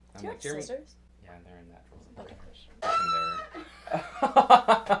Do you have scissors? Yeah, they're in that drawer. Okay.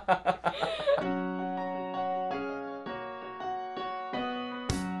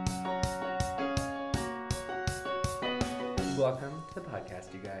 Welcome to the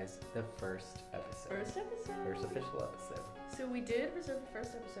podcast, you guys. The first episode. First official episode. So we did reserve the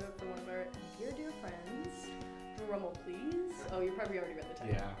first episode for one of our dear friends. Rumble, please. Oh, you probably already read the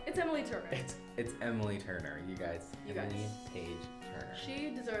title. Yeah. It's Emily Turner. It's Emily Turner, you guys. Emily Paige Turner.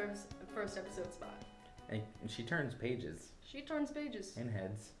 She deserves a first episode spot. And she turns pages. She turns pages. And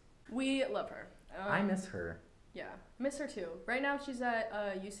heads. We love her. I miss her. Yeah, miss her too. Right now she's at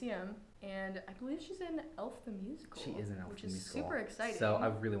UCM, and I believe she's in Elf the Musical. She is in Elf the Musical. Which is super exciting. So I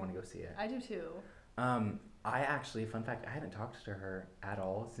really want to go see it. I do too. I actually, fun fact, I haven't talked to her at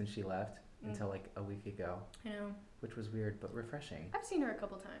all since she left until like a week ago. I know. Which was weird, but refreshing. I've seen her a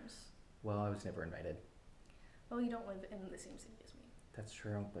couple times. Well, I was never invited. Well, you don't live in the same city as me. That's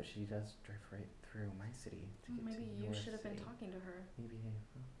true, but she does drive right through my city. To get Maybe to you your should have been city. talking to her. Maybe.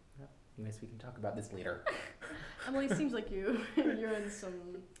 Anyways, we can talk about this later. Emily, seems like you're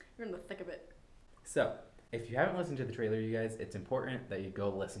in the thick of it. So, if you haven't listened to the trailer, you guys, it's important that you go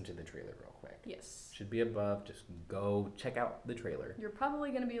listen to the trailer real quick. Yes. Should be above. Just go check out the trailer. You're probably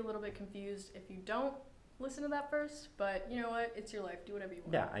going to be a little bit confused if you don't listen to that first, but you know what? It's your life. Do whatever you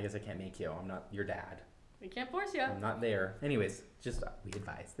want. Yeah, I guess I can't make you. I'm not your dad. We can't force you. I'm not there. Anyways, just we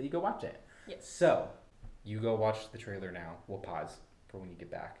advise that you go watch it. Yes. So, you go watch the trailer now. We'll pause for when you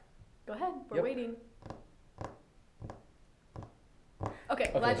get back. Go ahead. We're waiting. Okay,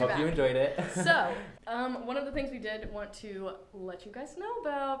 glad hope you're back. you enjoyed it. So, one of the things we did want to let you guys know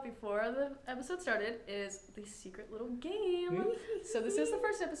about before the episode started is the secret little game. So this is the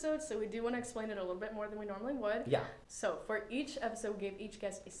first episode, so we do want to explain it a little bit more than we normally would. Yeah. So for each episode, we gave each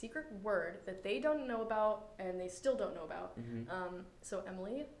guest a secret word that they don't know about and they still don't know about. Mm-hmm. So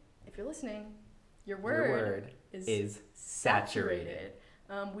Emily, if you're listening, your word is saturated.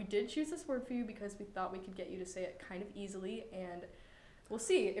 We did choose this word for you because we thought we could get you to say it kind of easily, and we'll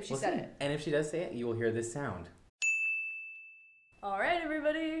see if she said it. And if she does say it, you will hear this sound. All right,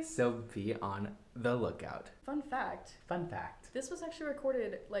 everybody. So be on the lookout. Fun fact. This was actually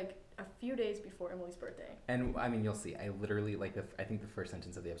recorded like a few days before Emily's birthday. And I mean, you'll see. I literally I think the first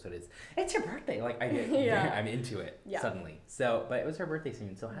sentence of the episode is, "It's your birthday." Like I get, I'm into it suddenly. So, but it was her birthday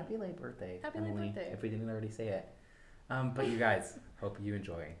soon. So happy late birthday, Happy Emily, late birthday. if we didn't already say it. But you guys, hope you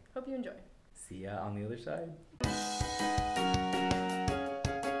enjoy. Hope you enjoy. See ya on the other side.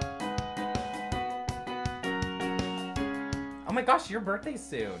 Oh my gosh, your birthday's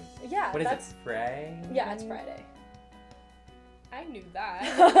soon. Yeah, What is it, Friday? Yeah, it's Friday. I knew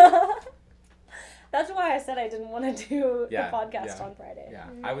that. That's why I said I didn't want to do the podcast yeah, on Friday. Yeah,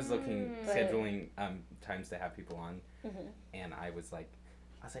 I was looking, But- scheduling times to have people on, Mm-hmm. and I was like,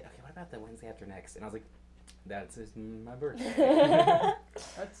 okay, what about the Wednesday after next? And I was like, that's my birthday.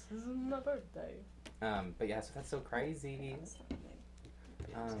 That's my birthday. But yeah, so that's so crazy. It's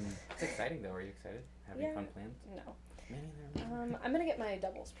exciting though. Are you excited? Having Yeah. fun plans? No. Maybe I'm gonna get my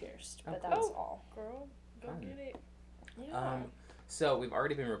doubles pierced, Oh, but cool. that's all. Girl, go Fun. get it. Yeah. So we've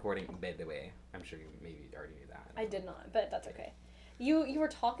already been recording, by the way. I'm sure you maybe already knew that. I did not, but that's okay. You were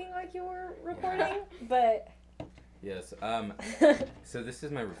talking like you were recording, but Yes. So this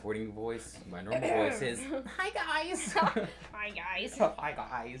is my recording voice. My normal voice is, "Hi guys." hi guys. Hi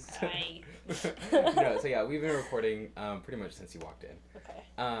guys. Hi. No, so yeah, we've been recording pretty much since you walked in.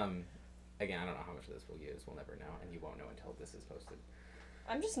 Okay. Again, I don't know how much of this we'll use. We'll never know, and you won't know until this is posted.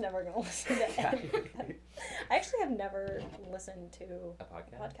 I'm just never gonna listen to it. I actually have never listened to A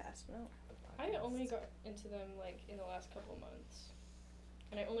podcast? podcast. No. I only got into them like in the last couple months,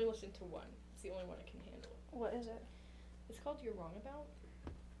 and I only listened to one. It's the only one I can handle. What is it? It's called You're Wrong About.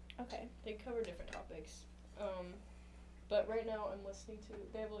 Okay. They cover different topics. But right now I'm listening to,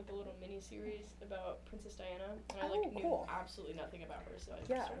 they have like a little mini series about Princess Diana, and I like knew cool. absolutely nothing about her, so I just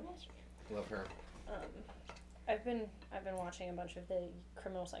Yeah. started watching it. Love her. I've been watching a bunch of the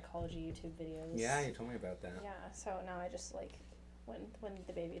criminal psychology YouTube videos. Yeah, you told me about that. Yeah, so now I just like when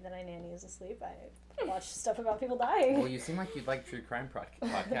the baby that I nanny is asleep, I watch stuff about people dying. Well, you seem like you'd like true crime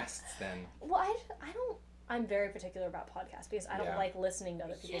podcasts then. Well, I don't. I'm very particular about podcasts because I don't like listening to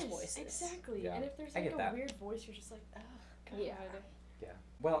other people's voices. Exactly. Yeah. And if there's I like get a that. weird voice, you're just like, oh, God. Yeah. Yeah.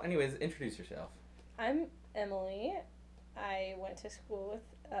 Well, anyways, introduce yourself. I'm Emily. I went to school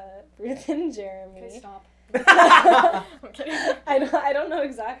with Ruth and Jeremy. Okay, stop. I'm kidding. I don't know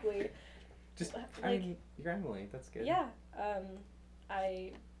exactly. Just, like, I mean, you're Emily. That's good. Yeah.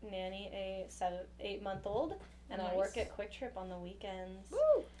 I nanny a 8-month-old, and I work at Quick Trip on the weekends.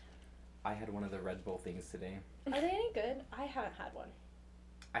 Woo! I had one of the Red Bull things today. Are they any good? I haven't had one.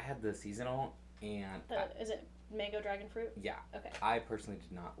 I had the seasonal, and is it mango dragon fruit? Yeah. Okay. I personally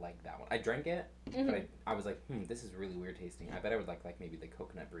did not like that one. I drank it, but I was like, this is really weird tasting. I bet I would like maybe the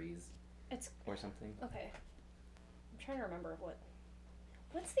coconut breeze. Or something. Okay. I'm trying to remember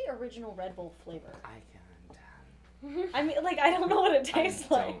what's the original Red Bull flavor? I can't. I mean, like, I don't know what it tastes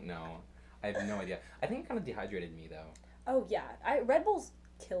like. I don't know. I have no idea. I think it kind of dehydrated me, though. Oh, yeah. Red Bulls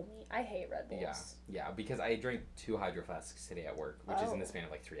kill me. I hate Red Bulls. Yeah, because I drank 2 Hydro Flasks today at work, which is in the span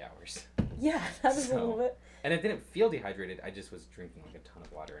of like 3 hours. Yeah, that was a little bit. And I didn't feel dehydrated. I just was drinking like a ton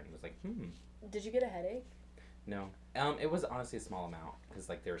of water, and it was like, Did you get a headache? No. It was honestly a small amount, because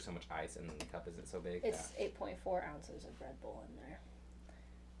like there was so much ice, and the cup isn't so big. It's 8.4 ounces of Red Bull in there.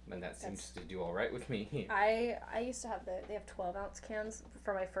 And that seems to do all right with me. I used to have they have 12-ounce cans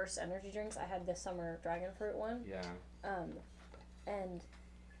for my first energy drinks. I had the summer dragon fruit one. Yeah. And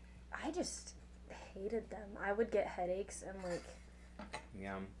I just hated them. I would get headaches and like.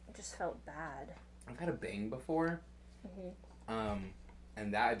 Yeah. It just felt bad. I've had a Bang before.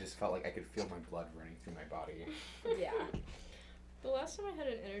 And that I just felt like I could feel my blood running through my body. Yeah. The last time I had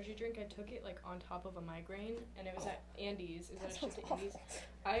an energy drink, I took it like on top of a migraine, and it was at Andy's. Is that a shift at Andy's?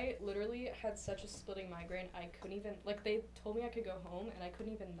 I literally had such a splitting migraine. I couldn't even they told me I could go home, and I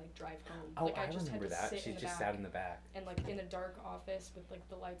couldn't even drive home. Oh, like, I just remember that. She just sat in the back. And in a dark office with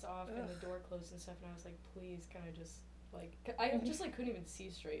the lights off and the door closed and stuff. And I was like, please, can I just I just couldn't even see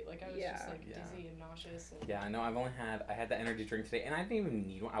straight. I was just dizzy and nauseous. And yeah, no, I had the energy drink today, and I didn't even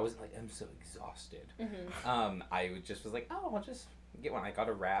need one. I was like, I'm so exhausted. I just was like, oh, I'll just get one. I got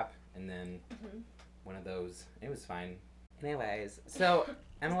a wrap, and then one of those. It was fine. Anyways, so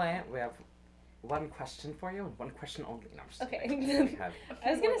Emily, we have one question for you, and one question only. No, I'm just okay.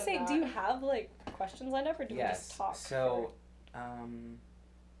 I was gonna say, do you have questions lined up, or do we just talk? So, I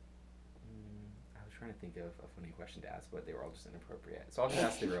was trying to think of a funny question to ask, but they were all just inappropriate. So I'll just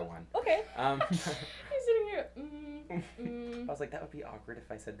ask the real one. Okay. He's sitting here. I was like, that would be awkward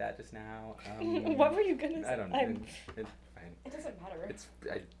if I said that just now. What were you gonna say? I don't know. It's fine. It doesn't matter.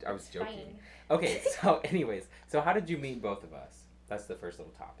 I was joking. Fine. Okay, so anyways, so how did you meet both of us? That's the first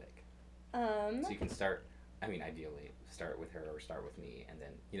little topic. So you can start, ideally, start with her or start with me, and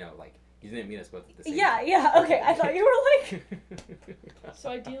then, you didn't meet us both at the same time. Yeah, okay. I thought you were So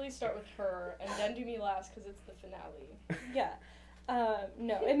ideally start with her, and then do me last, because it's the finale. Yeah.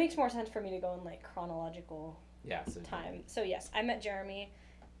 No, it makes more sense for me to go in, chronological time. So, yes, I met Jeremy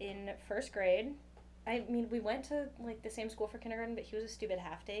in first grade. I mean, we went to, the same school for kindergarten, but he was a stupid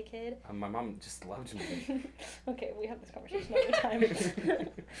half-day kid. My mom just loved me. Okay, we have this conversation all the time.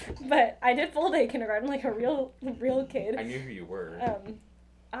 But I did full-day kindergarten like a real kid. I knew who you were.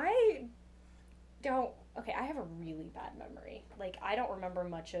 I have a really bad memory. I don't remember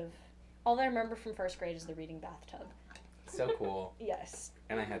much of... All that I remember from first grade is the reading bathtub. So cool. Yes.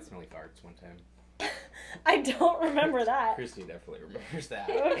 And I had smelly farts one time. I don't remember that. Christy definitely remembers that.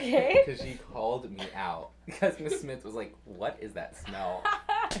 Okay. Because she called me out. Because Miss Smith was like, what is that smell?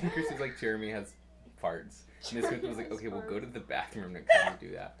 And Christy was like, Jeremy has farts. Miss Smith was like, okay, we'll go to the bathroom next time you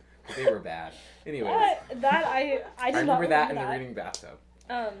do that. But they were bad. Anyways. I remember that in the reading bathtub.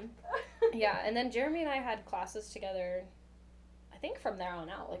 Yeah, and then Jeremy and I had classes together, I think from there on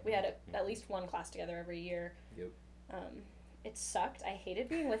out. We had at least one class together every year. Yep. It sucked. I hated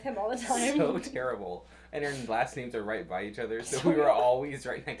being with him all the time. So terrible. And our last names are right by each other, so we were always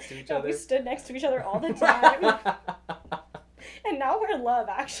right next to each other. We stood next to each other all the time. And now we're in love,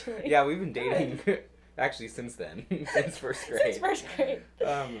 actually. Yeah, we've been dating actually since then. Since first grade. Since first grade.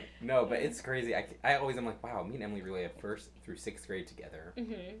 No, but it's crazy. I always am like, wow, me and Emily really have first through 6th grade together,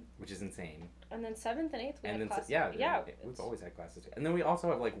 which is insane. And then 7th and 8th we had classes. Yeah, we've always had classes together. And then we also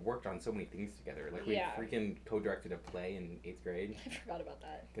have worked on so many things together. We freaking co-directed a play in 8th grade. I forgot about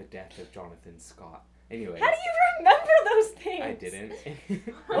that. The Death of Jonathan Scott. Anyway. How do you remember those things? I didn't.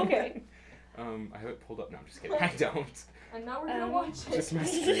 Okay. I have it pulled up. No, I'm just kidding. I don't. And now we're gonna watch it. Just my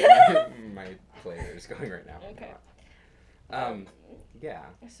screen. My player is going right now. Okay. Yeah.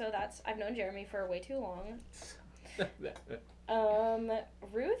 So I've known Jeremy for way too long.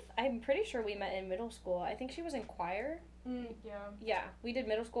 Ruth, I'm pretty sure we met in middle school. I think she was in choir. Yeah. Yeah, we did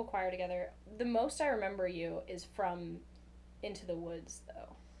middle school choir together. The most I remember you is from Into the Woods,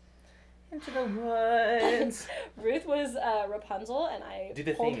 though. Into the Woods. Ruth was Rapunzel, and I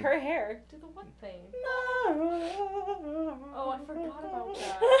pulled her hair. Do the what thing? Oh, I forgot about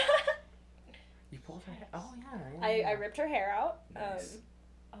that. You pulled her hair? Oh, yeah. I ripped her hair out. Nice.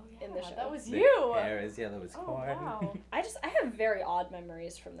 Oh, yeah. In the show. That was you. Hair is yellow as corn. Wow. I have very odd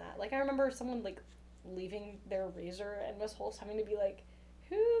memories from that. I remember someone, leaving their razor and Miss Holtz having to be like,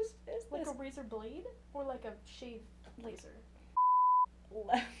 whose is this? A razor blade? Or a shave laser?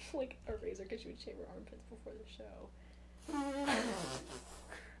 left like a razor because she would shave her armpits before the show.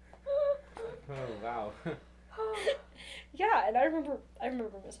 Oh wow. Yeah, and I remember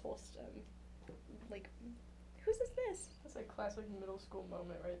Miss Holst, like, whose is this? That's a classic middle school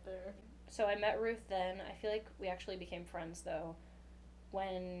moment right there. So I met Ruth then. I feel like we actually became friends though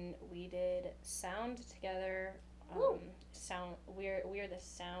when we did sound together. Sound we are the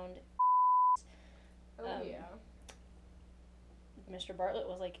sound. Yeah. Mr. Bartlett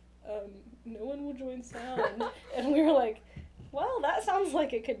was like, no one will join sound, and we were like, well, that sounds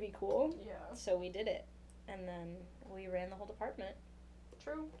like it could be cool. Yeah. So we did it, and then we ran the whole department.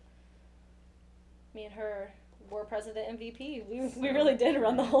 True. Me and her were president MVP. We really did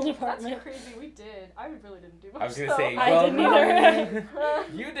run the whole department. That's crazy. We did. I really didn't do much. I was gonna say, I well, didn't either.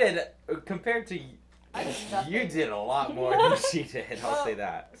 You did compared to. I did nothing. You did a lot more than she did. I'll say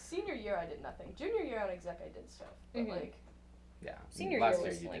that. Senior year, I did nothing. Junior year on exec, I did stuff. But like, yeah. Senior Last year year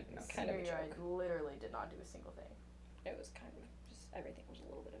was you like did nothing. kind of a senior year, joke. I literally did not do a single thing. It was kind of just everything was a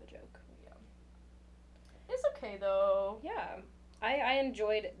little bit of a joke. Yeah. It's okay though. Yeah, I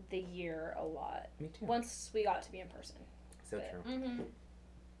enjoyed the year a lot. Me too. Once we got to be in person. So but- true. Mm-hmm.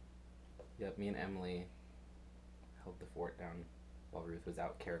 Yep, me and Emily held the fort down while Ruth was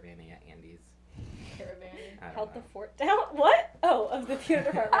out caravanning at Andy's. Caravan. I don't Held know. the fort down? What? Oh, of the theater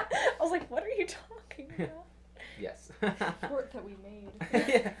department. I was like, what are you talking about? Yes. Fort that we made.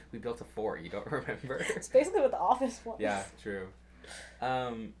 Yeah, we built a fort. You don't remember? It's basically what the office was. Yeah, true.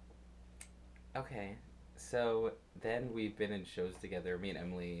 Okay, so then we've been in shows together. Me and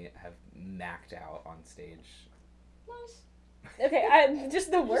Emily have macked out on stage. Nice. Okay,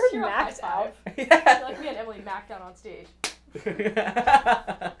 just the word Just hear a high maxed out. five. Yeah. Like me and Emily macked out on stage.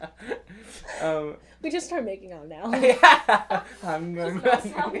 We just start making out now. Yeah. I'm going. Just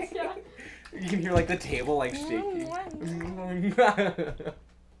no sounds, yeah. You can hear like the table like shaking.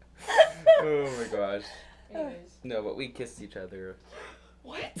 Oh my gosh. Anyways. No, but we kissed each other.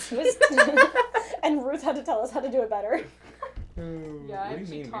 What? And Ruth had to tell us how to do it better. Yeah, I What do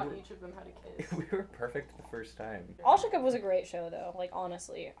actually you mean? taught each of them how to kiss. We were perfect the first time. All Shook Up was a great show, though. Like,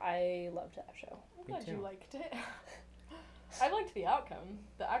 honestly, I loved that show. I'm Me glad you too. liked it. I liked the outcome.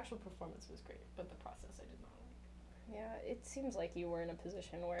 The actual performance was great, but the process I did not like. Yeah, it seems like you were in a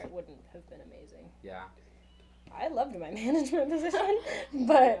position where it wouldn't have been amazing. Yeah. I loved my management position,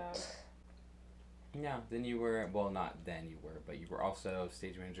 but Yeah, then you were, well, not then you were, but you were also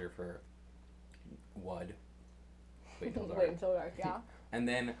stage manager for WUD. Wait Till Dark. Wait Until Dark, yeah. And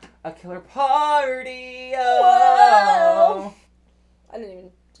then A Killer Party! Whoa! I didn't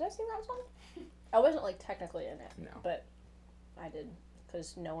even, did I sing that song? I wasn't, like, technically in it. No. But I did,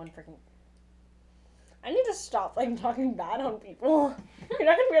 because no one freaking... I need to stop, like, talking bad on people. You're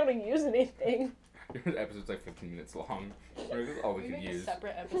not going to be able to use anything. Your episode's like 15 minutes long. This is all we could make use. a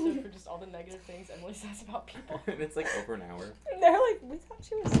separate episode for just all the negative things Emily says about people. And it's like over an hour. They're like, we thought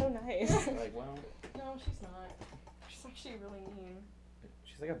she was so nice. We're like, well, No, she's not. She's actually really mean.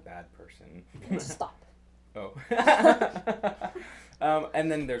 she's like a bad person. Stop. Oh. And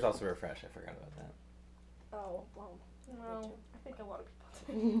then there's also Refresh. I forgot about that. Oh, well. No, I think a lot of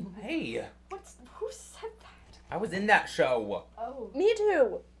people did. Hey, Who said that? I was in that show. Oh. Me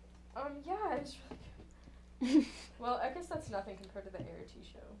too. Yeah, it's really good. Well, I guess that's nothing compared to the ART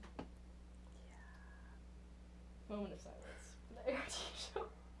show. Yeah. Moment of silence. The ART show.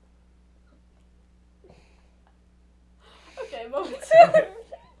 Okay, moment of silence.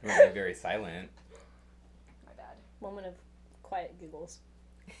 You're being very silent. My bad. Moment of quiet giggles.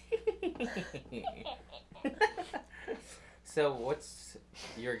 So, what's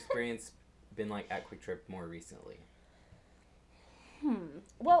your experience been like at Quick Trip more recently?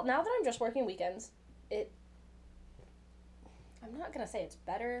 Well, now that I'm just working weekends, I'm not going to say it's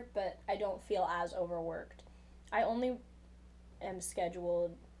better, but I don't feel as overworked. I only am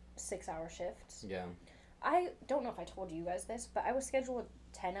scheduled 6-hour shifts. Yeah. I don't know if I told you guys this, but I was scheduled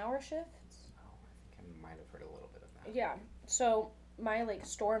 10-hour shifts. Oh, I think I might have heard a little bit of that. Yeah. So my like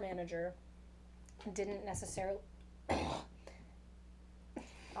store manager didn't necessarily. That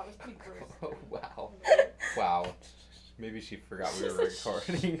was pretty gross. Oh, wow. Wow. Maybe she forgot we were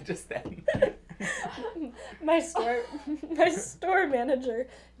recording just then. my store manager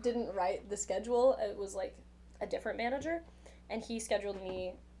didn't write the schedule. It was like a different manager, and he scheduled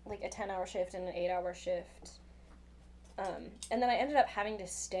me like a 10-hour shift and an 8-hour shift. And then I ended up having to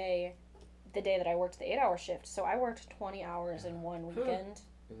stay the day that I worked the 8-hour shift. So I worked 20 hours in one weekend.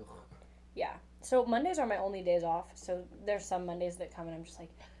 Ugh. Yeah. So Mondays are my only days off. So there's some Mondays that come and I'm just like,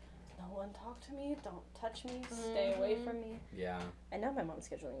 no one talk to me, don't touch me, stay away from me. Yeah. And now my mom's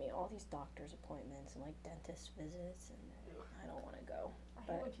scheduling me all these doctor's appointments and like dentist visits, and I don't want to go. I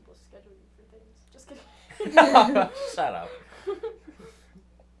hate when people schedule you for things. Just kidding. Shut up.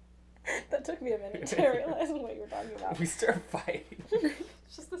 That took me a minute to realize what you were talking about. We start fighting.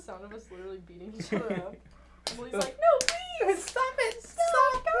 It's just the sound of us literally beating each other up. Emily's like, no, please! Stop it!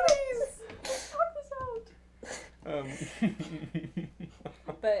 Stop, guys! Talk this out!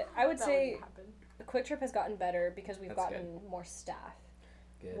 But I would That say wouldn't happen. Quick Trip has gotten better because we've That's gotten more staff.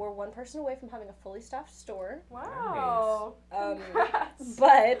 Good. We're one person away from having a fully staffed store. Wow. Congrats.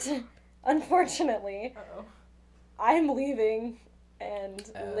 But unfortunately, Uh-oh. I'm leaving, and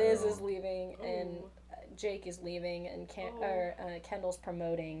Liz is Oh. leaving, and Ooh. Jake is leaving, and Oh. Kendall's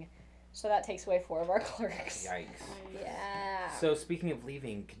promoting. So that takes away 4 of our clerks. Yikes. Yeah. So speaking of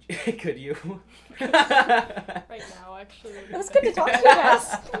leaving, could you? Right now, actually. It was good to talk to you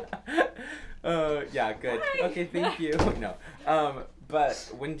guys. Yeah, good. Hi. Okay, thank you. No.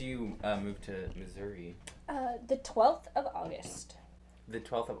 But when do you move to Missouri? The 12th of August. The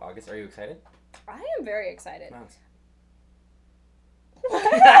 12th of August. Are you excited? I am very excited. Nice.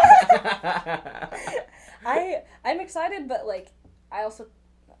 I'm excited, but like I also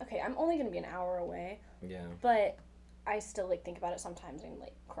I'm only gonna be an hour away, Yeah. but I still like think about it sometimes and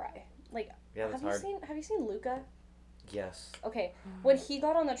like cry. Like Yeah, that's hard. have you seen Luca? Yes. Okay, when he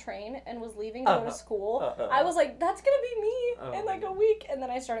got on the train and was leaving to go to school, I was like, that's gonna be me in like a week, and then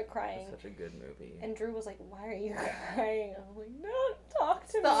I started crying. That's such a good movie. And Drew was like, why are you crying? I was like, no, talk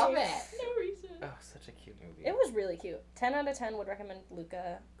to Stop me. it. No reason. Oh, such a cute movie. It was really cute. 10 out of 10 would recommend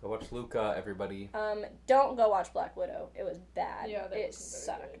Luca. Go watch Luca, everybody. Don't go watch Black Widow. It was bad. Yeah, that it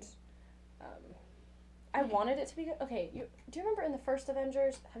wasn't very sucked. I wanted it to be good. Okay, do you remember in the first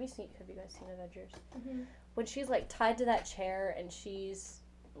Avengers? Have you guys seen Avengers? Mm-hmm. When she's like tied to that chair and she's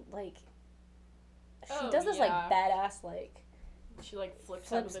like, she Oh, does this like yeah. badass like, She like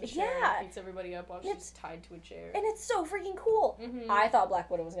flips out of the chair yeah. and beats everybody up while she's tied to a chair. and it's so freaking cool. Mm-hmm. I thought Black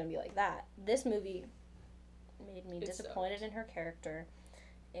Widow was gonna be like that. This movie made me It disappointed sucked. in her character,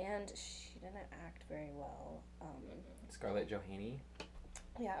 and she didn't act very well. Scarlett Johansson.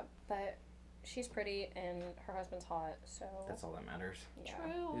 Yeah, but she's pretty and her husband's hot, so That's all that matters. yeah.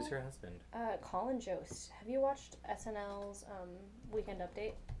 True. Who's her husband? Colin Jost. Have you watched SNL's Weekend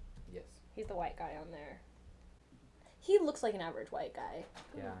Update? Yes. He's the white guy on there. He looks like an average white guy.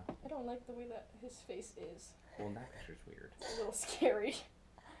 Yeah. I don't like the way that his face is. Well, that picture's weird. It's a little scary.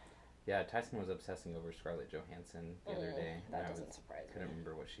 Yeah, Tyson was obsessing over Scarlett Johansson the other day. and That I doesn't surprise me. couldn't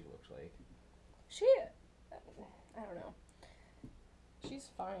remember what she looked like. She, I don't know. She's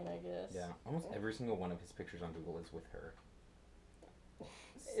fine, I guess. Yeah, almost every single one of his pictures on Google is with her.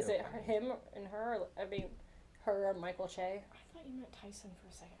 Is So it funny. him and her? I mean, her or Michael Che? I thought you meant Tyson for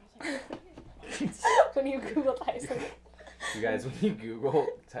a second. I was like, When you Google Tyson. You guys, when you Google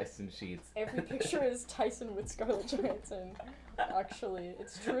Tyson Sheets, every picture is Tyson with Scarlett Johansson. Actually,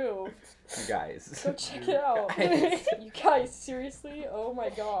 it's true. you guys. Go check it out. Guys. You guys, seriously? Oh my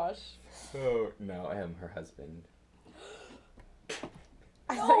gosh. Oh, no, I am her husband.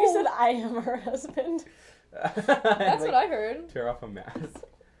 I thought you said I am her husband. That's what I heard. Tear off a mask.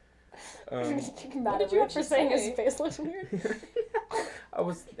 Mad did at you me have for to saying say? his face looks weird.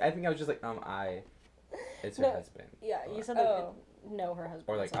 I think I was just like, it's her No, husband. Yeah, you Or- said like, Oh. no, her husband.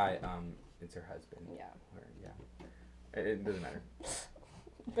 Or like, something. it's her husband. Yeah. Or, yeah. It doesn't matter.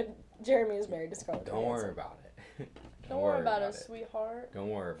 But Jeremy is married to Scarlett Don't worry Johansson. about it. Don't worry about it, it. sweetheart. Don't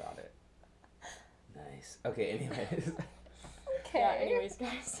worry about it. Nice. Okay, anyways. Okay. Yeah, anyways,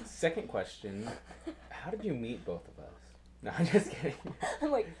 guys. Second question. How did you meet both of us? No, I'm just kidding. I'm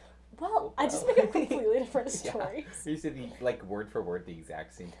like, well, I just make up completely different Yeah. stories. You said like word for word the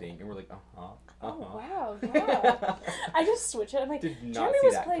exact same thing, and we're like, Oh, wow, yeah. yeah. I just switch it. I'm like, Did not Jeremy see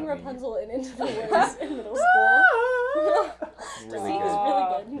was that playing coming. Rapunzel in Into the Woods in middle school. Really See, good. it's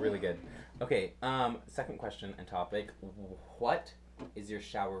really good. Really good. Okay, second question and topic. What is your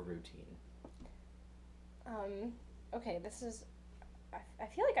shower routine? Okay, this is, I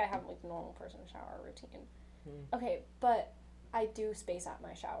feel like I have like normal person shower routine. Hmm. Okay, but I do space out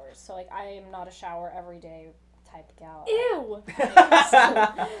my showers. So like I am not a shower every day type gal. Ew!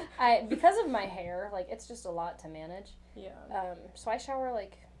 I because of my hair, like it's just a lot to manage. Yeah. So I shower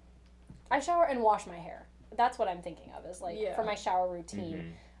and wash my hair. That's what I'm thinking of is like Yeah. for my shower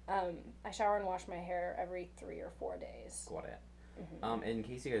routine. Mhm. I shower and wash my hair every 3 or 4 days. Got it. Mm-hmm. In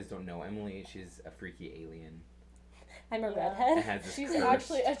case you guys don't know, Emily, she's a freaky alien. I'm a Yeah. And redhead. has this She's curse.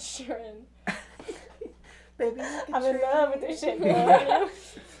 actually Ed Sheeran. Baby, I'm in love with this shit. girl.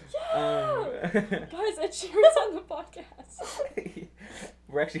 Guys, Ed Sheeran's on the podcast.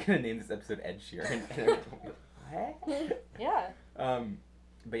 We're actually gonna name this episode Ed Sheeran. And everyone will be like, what? Yeah.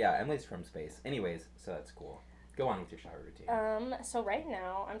 But yeah, Emily's from space. Anyways, so that's cool. Go on with your shower routine. So right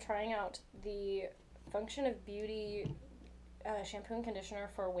now I'm trying out the Function of Beauty shampoo and conditioner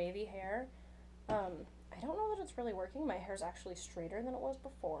for wavy hair. I don't know that it's really working. My hair's actually straighter than it was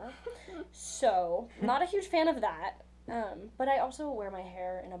before. So, not a huge fan of that. But I also wear my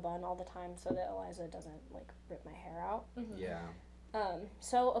hair in a bun all the time so that Eliza doesn't, like, rip my hair out. Mm-hmm. Yeah.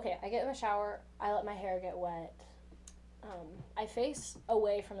 So, okay, I get in the shower. I let my hair get wet. I face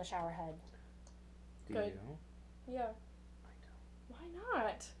away from the shower head. Do Good. you? Yeah. Why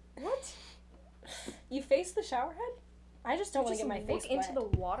not? What? You face the shower head? I just don't want to get my face look into the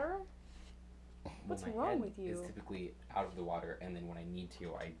water? What's my wrong head with you? is typically out of the water, and then when I need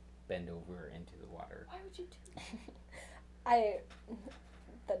to, I bend over into the water. Why would you do that?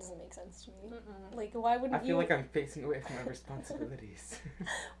 That doesn't make sense to me. Mm-mm. Like, why wouldn't you... I feel like I'm facing away from my responsibilities.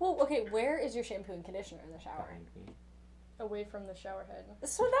 Well, okay, where is your shampoo and conditioner in the shower? Behind me. Away from the shower head.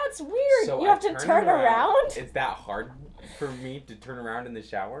 So that's weird. So you I have to turn around? Is that hard for me to turn around in the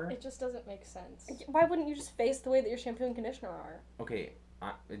shower? It just doesn't make sense. Why wouldn't you just face the way that your shampoo and conditioner are? Okay,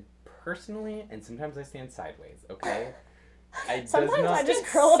 personally, and sometimes I stand sideways, okay? Sometimes I just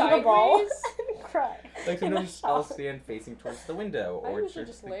curl up in a ball and cry. Like sometimes I'll stand facing towards the window. I or usually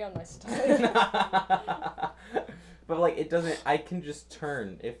just lay on my stomach. But like it doesn't, I can just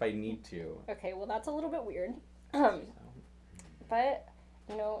turn if I need to. Okay, well that's a little bit weird. But,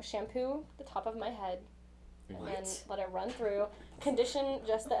 you know, shampoo the top of my head and let it run through. Condition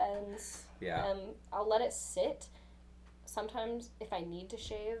just the ends. Yeah. And I'll let it sit. Sometimes if I need to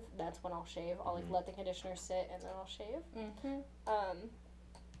shave, that's when I'll shave. I'll like let the conditioner sit and then I'll shave. Mm-hmm.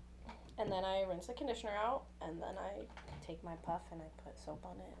 And then I rinse the conditioner out and then I take my puff and I put soap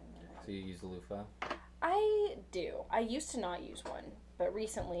on it. And then So you use a loofah? I do. I used to not use one, but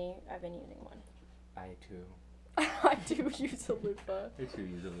recently I've been using one. I too. I do use a loofah. I too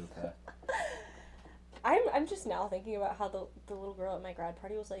use a loofah. I'm just now thinking about how the little girl at my grad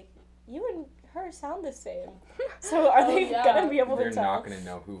party was like, you and her sound the same. So are they gonna be able to tell? They're not gonna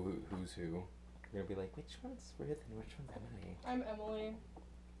know who's who. They're gonna be like, which one's Ruth and which one's Emily? I'm Emily.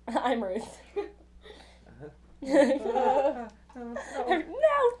 I'm Ruth. No,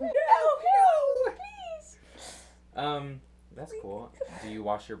 please. That's cool. Do you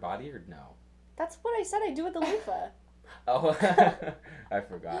wash your body or no? That's what I said I do with the loofah. Oh, I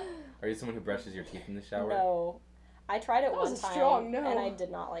forgot. Are you someone who brushes your teeth in the shower? No. I tried it That one was a time strong no. and I did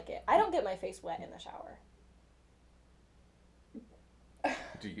not like it. I don't get my face wet in the shower.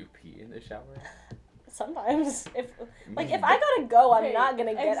 Do you pee in the shower? Sometimes. If I gotta go, I'm Hey, not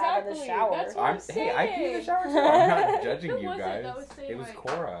gonna get out of the exactly. shower. That's what I'm Hey, I pee in the saying. shower too. I'm not judging Who you was it guys. that was saying, It was like-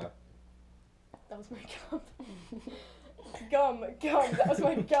 Cora. That was my gum. Gum. That was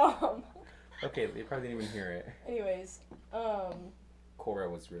my gum. Okay, they probably didn't even hear it. Anyways, Cora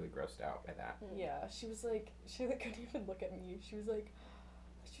was really grossed out by that. yeah, she couldn't even look at me. She was like,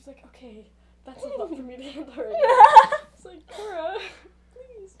 okay, that's a lot for me to handle right now. It's like, Cora,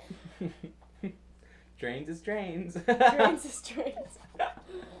 please. Drains is drains. Drains is drains.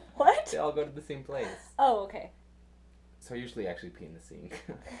 What? They all go to the same place. Oh, okay. So I usually actually pee in the sink.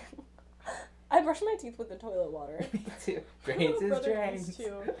 I brush my teeth with the toilet water. Me too. My Drains little is brother drains. used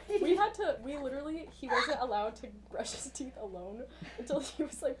to. He wasn't allowed to brush his teeth alone until he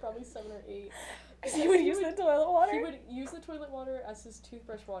was like probably 7 or 8. Because he would use the toilet water? He would use the toilet water as his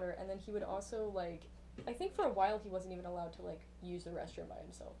toothbrush water, and then he would also like, I think for a while he wasn't even allowed to like use the restroom by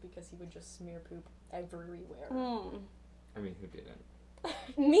himself because he would just smear poop everywhere. I mean, who didn't?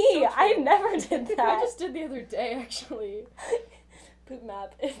 Me! So I true. never did that. I just did the other day actually. Poop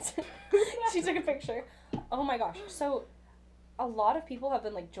map. She took a picture. Oh my gosh. So, a lot of people have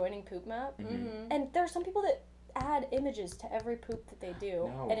been like joining Poop Map, and there are some people that add images to every poop that they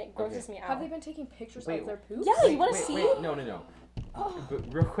do, and it grosses me out. Have they been taking pictures Wait, of their poop? Yeah, you want to see? Wait, no.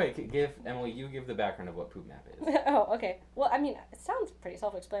 But real quick, give the background of what Poop Map is. Oh, okay. Well, I mean, it sounds pretty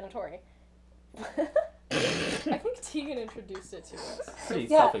self-explanatory. I think Tegan introduced it to us. Pretty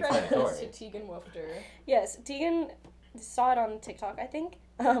Yeah. self-explanatory. To Tegan Wolfter. Yes, Tegan saw it on TikTok, I think.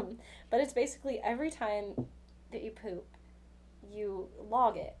 But it's basically every time that you poop, you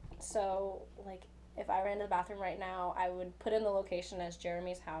log it. So, like, if I ran to the bathroom right now, I would put in the location as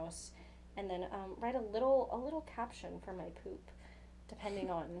Jeremy's house, and then write a little caption for my poop, depending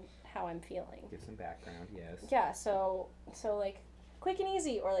on how I'm feeling. Give some background, yes. Yeah, so like, quick and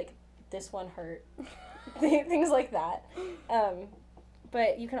easy, or like, this one hurt. Things like that.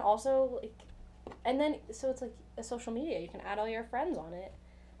 But you can also, like, and then, so it's like a social media. You can add all your friends on it.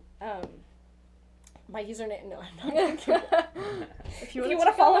 My username, no, I'm not gonna If you want want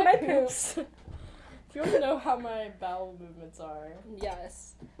to follow my poops. If you want to know how my bowel movements are.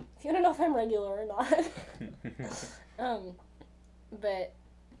 Yes. If you want to know if I'm regular or not. But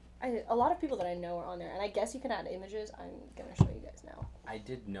a lot of people that I know are on there, and I guess you can add images. I'm gonna show you guys now. I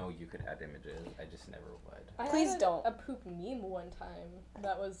did know you could add images. I just never would. Please don't. A poop meme one time.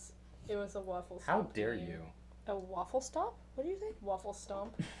 It was a waffle stomp. How dare meme. you? A waffle stomp? What do you think? Waffle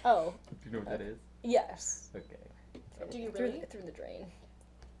stomp. Oh. Do you know what that is? Yes. Okay. Do you really? Through the drain.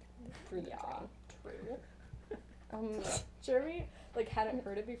 Through the drain. True. Jeremy hadn't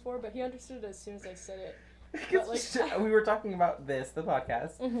heard it before, but he understood it as soon as I said it. We were talking about the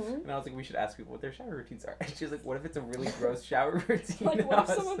podcast, and I was like, we should ask people what their shower routines are. And she's like, what if it's a really gross shower routine? What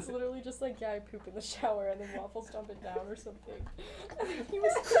if someone's literally just like, yeah, I poop in the shower and then waffle stomp it down or something?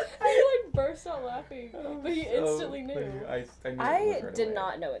 I burst out laughing, but he instantly knew. I did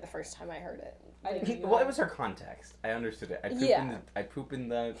not know it the first time I heard it. Well, it was her context. I understood it. I poop in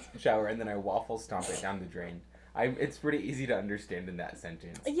the shower and then I waffle stomp it down the drain. It's pretty easy to understand in that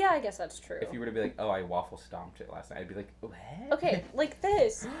sentence. Yeah, I guess that's true. If you were to be like, oh, I waffle stomped it last night, I'd be like, what? Okay, like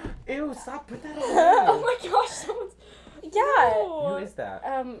this. Ew, stop, put that away. Oh my gosh, someone's... Yeah. Who is that?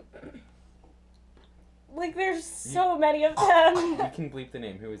 There's so many of them. You can bleep the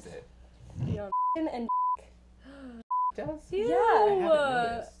name. Who is it? Yeah. And Does? Yeah. I haven't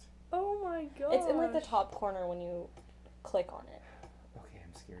noticed. Oh my god. It's in the top corner when you click on it. Okay,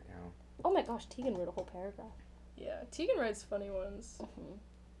 I'm scared now. Oh my gosh, Tegan wrote a whole paragraph. Yeah, Tegan writes funny ones.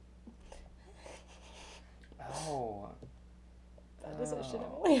 Oh. That is a shit.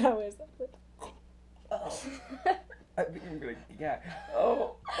 How is that? Oh. I think I'm gonna, yeah.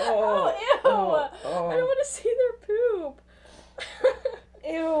 Oh, ew! I don't want to see their poop.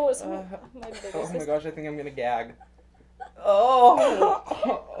 Ew. Oh my gosh, I think I'm gonna gag. Oh!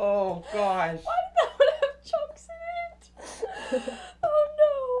 Oh gosh. Why did that one have chunks in it? Oh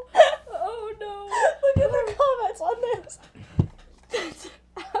no! Oh no! Look at the comments on this. That's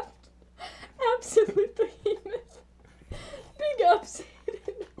absolute behemoth. Big ups.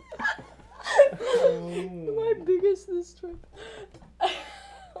 My biggest this trip.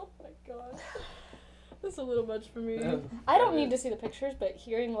 Oh my god. That's a little much for me. I don't need to see the pictures, but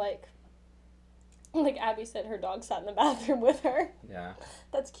hearing like Abby said her dog sat in the bathroom with her. Yeah.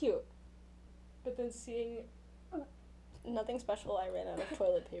 That's cute. But then seeing nothing special, I ran out of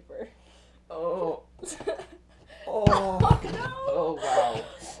toilet paper. Oh. Oh. No. Oh wow.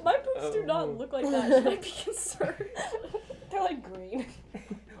 My poops do not look like that. Should I be concerned? They're like green.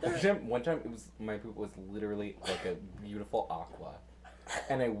 One time my poop was literally like a beautiful aqua.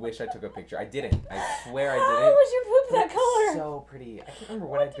 And I wish I took a picture. I didn't. I swear I didn't. How was your poop that color? So pretty. I can't remember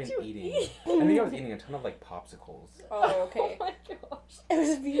what I'd been eating. I think I was eating a ton of popsicles. Oh, okay. Oh my gosh. It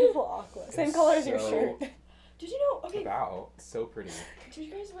was a beautiful aqua. Same color as your shirt. Did you know? Okay. So pretty. Do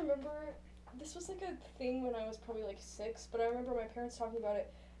you guys remember? This was a thing when I was probably 6, but I remember my parents talking about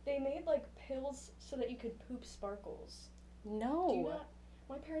it. They made pills so that you could poop sparkles. No. Do you not?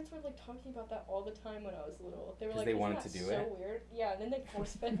 My parents were talking about that all the time when I was little. They were like, they wanted to do so it? Weird. Yeah, and then they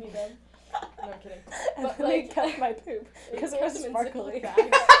force fed me them. No, I'm kidding. But they kept my poop because it was sparkly.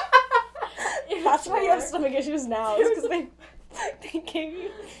 That's why you have stomach issues now. It's because they gave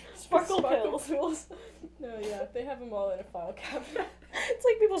you sparkle pills. No, yeah, they have them all in a file cabinet. It's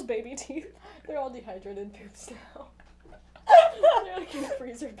like people's baby teeth. They're all dehydrated poops now. They're in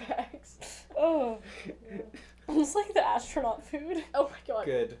freezer bags. Oh. Yeah. It's like the astronaut food. Oh my god.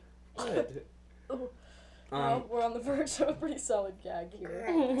 Good. Oh. Well, we're on the verge of a pretty solid gag here.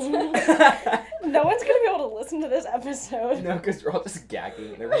 No one's gonna be able to listen to this episode. No, because we're all just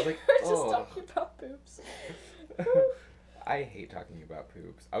gagging. Everyone's like, we're just talking about poops. I hate talking about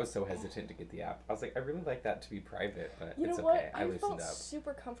poops. I was so hesitant to get the app. I was like, I really like that to be private, but you know it's what? okay. I loosened felt up.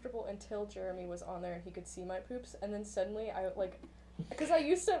 Super comfortable until Jeremy was on there and he could see my poops, and then suddenly because I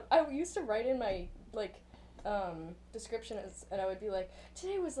used to write in my description and I would be like,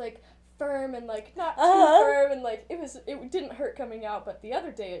 today was firm and not too firm and it didn't hurt coming out, but the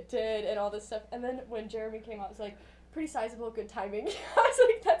other day it did and all this stuff. And then when Jeremy came out, it was pretty sizable, good timing. I was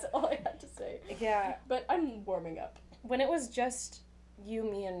like, that's all I had to say. Yeah. But I'm warming up. When it was just you,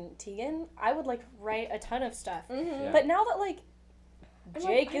 me, and Tegan, I would write a ton of stuff. Mm-hmm. Yeah. But now that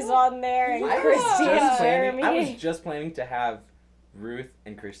Jake is on there and Christy and Jeremy. I was just planning to have Ruth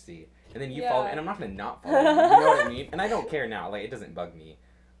and Christy, and then you follow, and I'm not gonna not follow you. You know what I mean? And I don't care now. It doesn't bug me.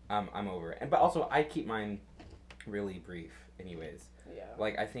 I'm over it. But also, I keep mine really brief, anyways. Yeah.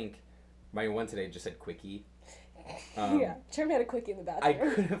 I think my one today just said quickie. Yeah, Jeremy had a quickie in the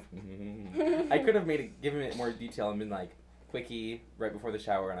bathroom. I could have given it more detail and been quickie right before the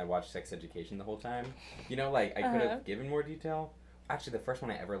shower, and I watched Sex Education the whole time. You know, I could have given more detail. Actually, the first one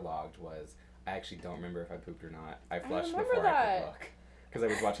I ever logged was, I actually don't remember if I pooped or not. I flushed before I could look. Because I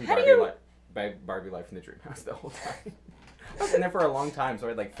was watching Barbie Life in the Dream House the whole time. I was in there for a long time, so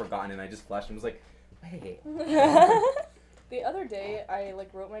I'd like forgotten, and I just flashed and was like, hey. The other day, I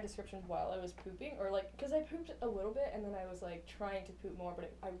like wrote my description while I was pooping, or like, because I pooped a little bit, and then I was like trying to poop more,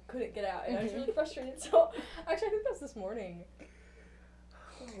 but I couldn't get out, and I was really frustrated. So actually, I think that was this morning.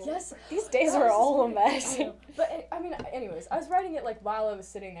 Yes, these days are all a mess. But I mean, anyways, I was writing it like while I was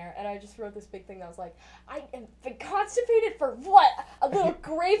sitting there, and I just wrote this big thing that was like, I am been constipated for what? A little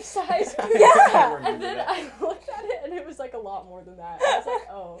grape size. Yeah. And then I looked at it, and it was like a lot more than that. I was like,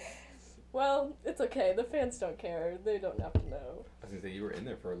 oh. Well, it's okay. The fans don't care. They don't have to know. I was gonna say, you were in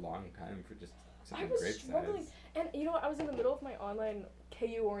there for a long time for just something I was grape struggling. size. And you know what? I was in the middle of my online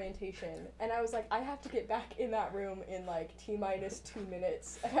KU orientation, and I was like, I have to get back in that room in like T-minus 2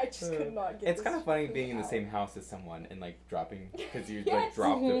 minutes, and I just could not get. It's kind of funny poop being in the out. same house as someone and like dropping, because you Yes. like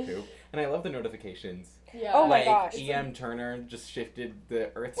drop the poop. And I love the notifications. Yeah. Oh my like, gosh. E.M. Turner just shifted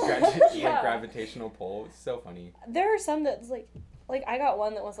the Earth's Yeah. gravitational pull. It's so funny. There are some that's like I got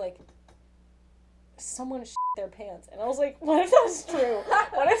one that was like, someone shit their pants, and I was like, what if that's true?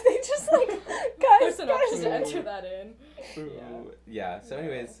 What if they just like, There's an option to guys. enter that in. Yeah. So,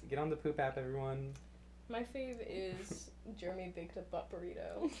 anyways, get on the poop app, everyone. My fave is Jeremy baked a butt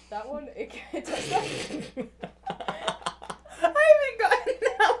burrito. That one, it does that. I haven't gotten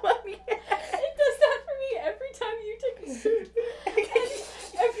that one yet. It does that for me every time you take a poop. And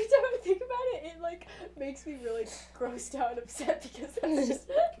every time I think about it, it like makes me really grossed out and upset because that's just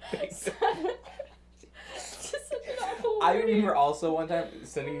such an awful I wording. remember also one time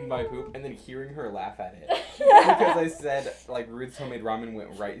sending my poop and then hearing her laugh at it. Because I said, like, Ruth's homemade ramen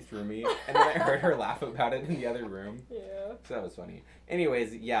went right through me. And then I heard her laugh about it in the other room. Yeah. So that was funny.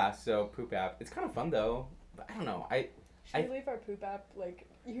 Anyways, yeah, so poop app. It's kind of fun, though. But I don't know. Should we leave our poop app, like,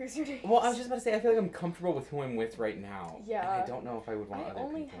 usernames? Well, I was just about to say, I feel like I'm comfortable with who I'm with right now. Yeah. And I don't know if I would want other I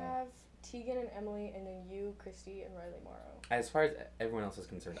only people. have Tegan and Emily, and then you, Christy, and Riley Morrow. As far as everyone else is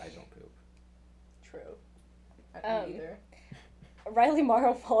concerned, I don't poop. True. I don't either. Riley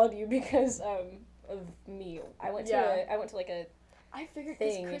Morrow followed you because of me. I went to like a I figured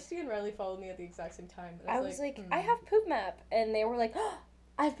because thing. Christy and Riley followed me at the exact same time. And I was like, hmm. I have Poop Map, and they were like, oh,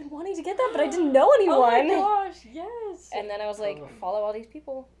 I've been wanting to get that, but I didn't know anyone. Oh my gosh, yes. And then I was like, follow all these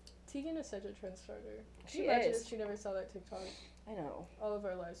people. Tegan is such a trend starter. She Can you imagine is. if she never saw that TikTok? I know. All of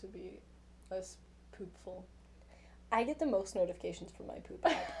our lives would be less poopful. I get the most notifications from my Poop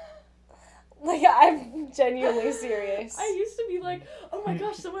App. Like, I'm genuinely serious. I used to be like, oh my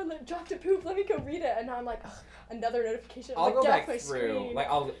gosh, someone dropped a poop, let me go read it. And now I'm like, ugh, another notification. I'll like, go get back off my through. screen. Like,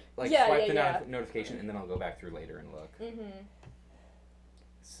 I'll swipe the notification, and then I'll go back through later and look. Mm-hmm.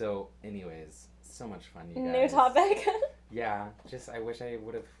 So, anyways, so much fun, you guys. New topic. Yeah, just I wish I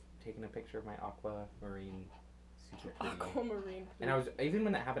would have taken a picture of my aquamarine. Super pretty. Aquamarine. And I was, even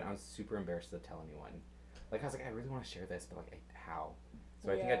when that happened, I was super embarrassed to tell anyone. Like, I was like, I really want to share this, but like, how?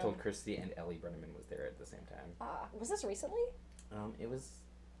 So I think I told Christy, and Ellie Brenneman was there at the same time. Was this recently? It was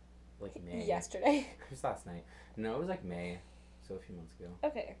like May. Yesterday. It was last night. No, it was like May, so a few months ago.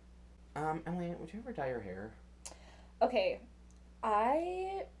 Okay. Emily, would you ever dye your hair? Okay.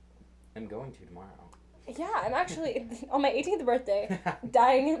 I'm going to tomorrow. Yeah, I'm actually, on my 18th birthday,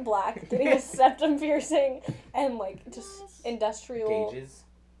 dyeing it black, getting a septum piercing, and like, just industrial... Gauges?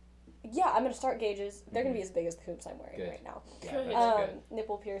 Yeah, I'm gonna start gauges. They're gonna be as big as the hoops I'm wearing Good. right now. Yeah, Good. that's good.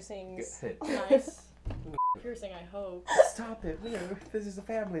 Nipple piercings. Good. Nice. Piercing, I hope. Stop it. This is a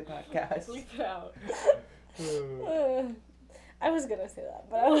family podcast. Bleep it out. I was gonna say that,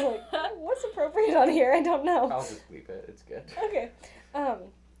 but I was like, what's appropriate on here? I don't know. I'll just bleep it. It's good. Okay.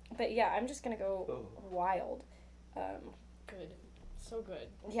 But yeah, I'm just gonna go wild. Good. So good.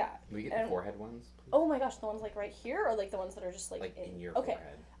 Yeah. Can we get the forehead ones, please? Oh my gosh, the ones like right here, or like the ones that are just like in your okay.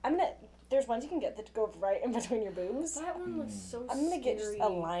 forehead. I'm gonna. There's ones you can get that go right in between your boobs. That one looks so I'm gonna get just scary. a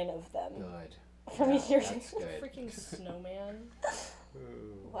line of them Good. from here. That's good. Freaking snowman.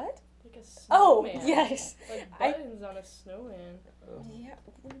 What? Like a snowman. Oh yes. Like buttons on a snowman. Yeah.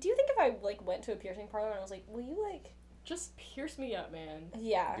 Do you think if I like went to a piercing parlor and I was like, will you like just pierce me up, man?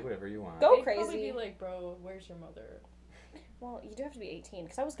 Yeah. Do whatever you want. Go They'd crazy. Probably be like, bro, where's your mother? Well, you do have to be 18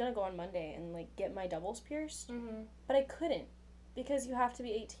 because I was gonna go on Monday and like get my doubles pierced, Mm-hmm. but I couldn't because you have to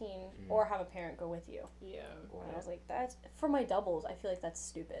be 18 or have a parent go with you. Yeah. And I was like, that's for my doubles. I feel like that's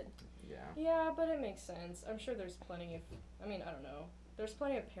stupid. Yeah. Yeah, but it makes sense. I'm sure there's plenty of. I mean, I don't know. There's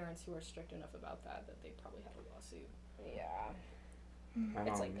plenty of parents who are strict enough about that they probably have a lawsuit. Yeah.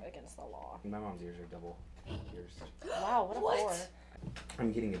 It's like against the law. My mom's ears are double pierced. Wow, what a bore.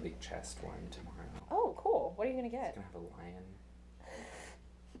 I'm getting a big chest one tomorrow. Oh, cool. What are you gonna get? It's gonna have a lion.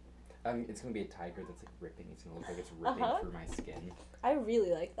 It's gonna be a tiger that's like ripping. It's gonna look like it's ripping through my skin. I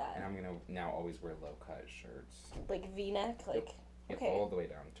really like that. And I'm gonna now always wear low cut shirts. Like V-neck, like. Yep, all the way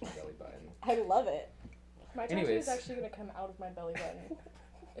down to my belly button. I love it. My tattoo is actually gonna come out of my belly button.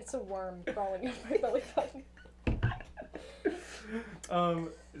 It's a worm crawling out my belly button.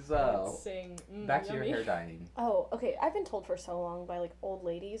 So back to your hair dyeing. Oh, okay. I've been told for so long by like old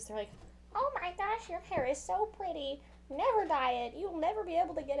ladies. They're like, "Oh my gosh, your hair is so pretty. Never dye it. You'll never be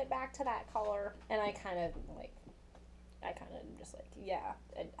able to get it back to that color." And I kind of just like, yeah,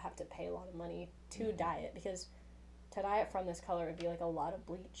 I'd have to pay a lot of money to dye it, because to dye it from this color would be like a lot of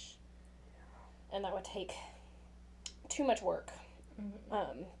bleach, and that would take too much work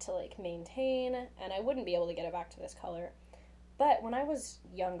to like maintain, and I wouldn't be able to get it back to this color. But when I was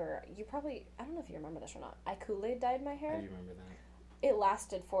younger, I don't know if you remember this or not, I Kool-Aid dyed my hair. I do remember that. It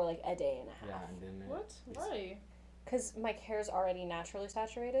lasted for like a day and a half. Yeah, and then what? Why? Because my hair's already naturally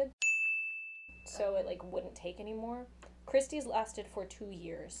saturated, so it like wouldn't take anymore. Christy's lasted for 2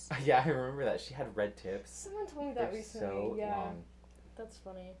 years. Yeah, I remember that. She had red tips. Someone told me that recently. So long. That's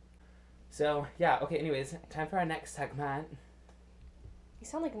funny. So, yeah, okay, anyways, time for our next segment. You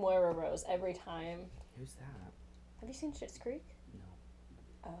sound like Moira Rose every time. Who's that? Have you seen Schitt's Creek?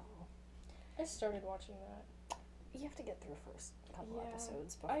 No. Oh. I started watching that. You have to get through first couple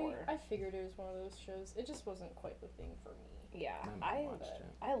episodes before. I figured it was one of those shows. It just wasn't quite the thing for me. Yeah, I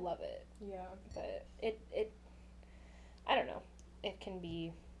love it. Yeah. But it I don't know. It can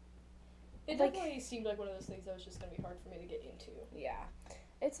be... It like, definitely seemed like one of those things that was just going to be hard for me to get into. Yeah.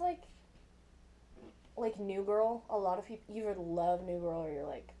 It's like New Girl. A lot of people either love New Girl or you're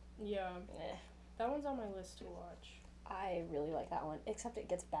like... Yeah. Eh. That one's on my list to watch. I really like that one. Except it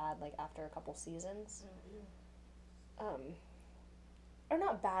gets bad like after a couple seasons. Or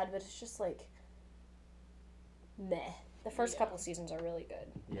not bad, but it's just like... meh. The first couple seasons are really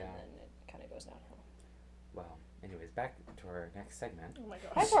good. Yeah. And then it kind of goes downhill. Well, anyways, back to our next segment. Oh my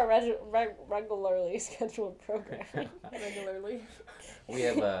gosh. Time for our regularly scheduled programming. Regularly. We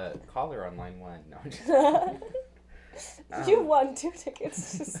have a caller on line 1. No, I'm just You won 2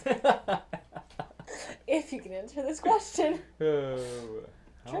 tickets. If you can answer this question.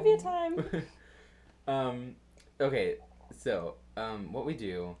 Trivia time. Okay, so what we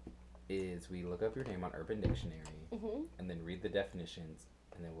do is we look up your name on Urban Dictionary and then read the definitions,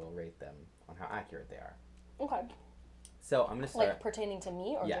 and then we'll rate them on how accurate they are. Okay. So I'm gonna start. Like pertaining to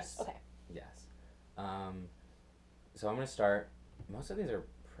me, or yes. just okay. Yes. So I'm gonna start. Most of these are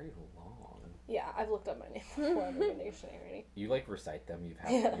pretty long. Yeah, I've looked up my name before on Urban Dictionary. You like recite them. You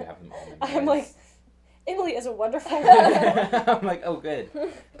have them all memorized. I'm like, Emily is a wonderful woman. I'm like, oh good.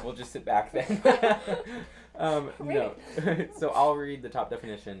 We'll just sit back then. No. So I'll read the top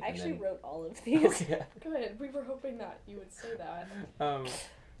definition. I actually wrote all of Oh, these. yeah. Good. We were hoping that you would say that. No,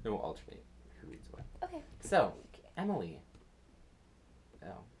 we'll alternate who reads what. Okay. So, Emily.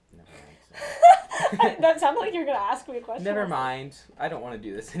 Oh, never mind. That sounded like you were going to ask me a question. Never mind. I don't want to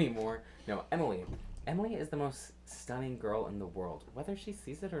do this anymore. No, Emily. Emily is the most stunning girl in the world, whether she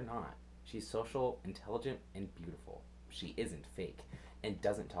sees it or not. She's social, intelligent, and beautiful. She isn't fake and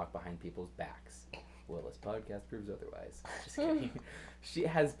doesn't talk behind people's backs. Well, this podcast proves otherwise. Just kidding. She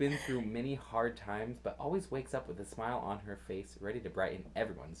has been through many hard times, but always wakes up with a smile on her face, ready to brighten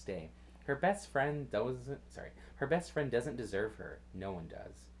everyone's day. Her best friend doesn't deserve her. No one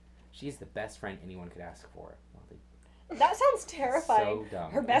does. She's the best friend anyone could ask for. That sounds terrifying. So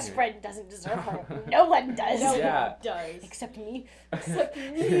dumb. Her best friend doesn't deserve her. No one does. No Yeah. one does. Except me. Except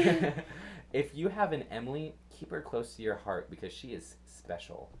me. If you have an Emily, keep her close to your heart because she is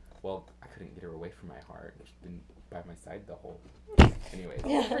special. Well, I couldn't get her away from my heart. She's been by my side the whole... Anyways.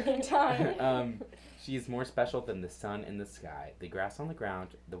 Freaking time. She is more special than the sun in the sky, the grass on the ground,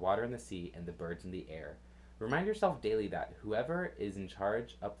 the water in the sea, and the birds in the air. Remind yourself daily that whoever is in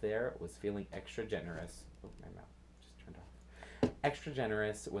charge up there was feeling extra generous. Oh, my mouth just turned off. Extra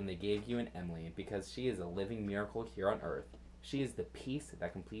generous when they gave you an Emily because she is a living miracle here on Earth. She is the piece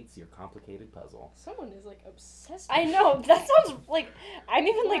that completes your complicated puzzle. Someone is like obsessed. I know. That sounds like I'm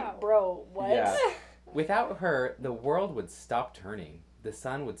even like, bro, what? Yeah. Without her, the world would stop turning. The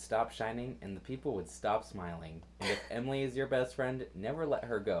sun would stop shining and the people would stop smiling. And if Emily is your best friend, never let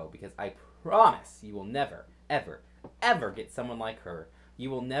her go because I promise you will never, ever, ever get someone like her.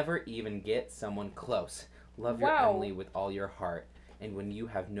 You will never even get someone close. Love your Emily with all your heart. And when you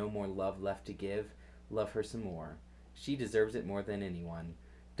have no more love left to give, love her some more. She deserves it more than anyone.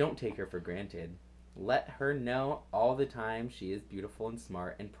 Don't take her for granted. Let her know all the time she is beautiful and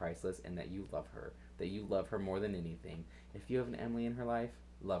smart and priceless and that you love her. That you love her more than anything. If you have an Emily in her life,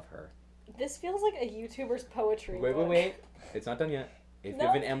 love her. This feels like a YouTuber's poetry book. Wait. It's not done yet. If you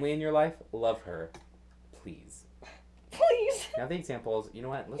have an Emily in your life, love her. Please. Please. Now the examples, you know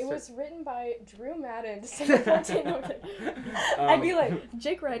what? It was written by Drew Madden. I'd be like,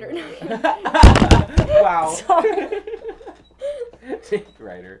 Jake Ryder. Wow. Sorry. Jake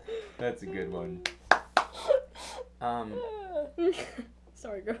Ryder. That's a good one.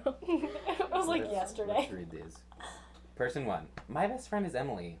 Sorry, girl. It was like yesterday. Let's read these. Person 1. My best friend is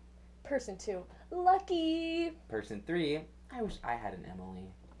Emily. Person 2. Lucky. Person 3. I wish I had an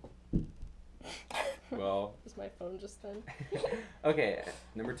Emily. Well. Was my phone just then? Okay,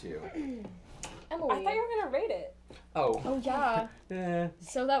 number 2. Emily. I thought you were gonna rate it. Oh. Oh yeah.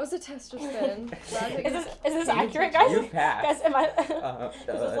 So that was a test just then. Is this accurate, guys? You passed. Guys, am I? Is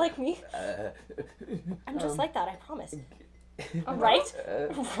this like me? I'm just like that. I promise. Right?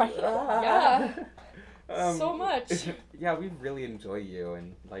 Right. Yeah. So much. Yeah, we really enjoy you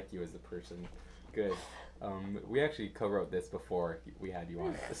and like you as a person. Good. We actually co-wrote this before we had you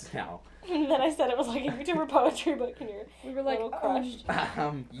on this now. And then I said it was like a YouTuber poetry book, and we were like, crushed.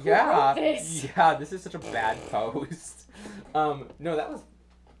 Yeah, this? yeah, this is such a bad post. No, that was,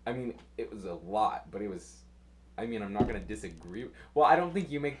 I mean, it was a lot, but it was, I mean, I'm not gonna disagree. Well, I don't think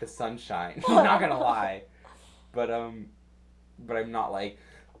you make the sun shine. I'm not gonna lie, but I'm not like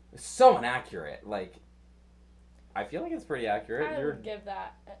so inaccurate. Like, I feel like it's pretty accurate. I would give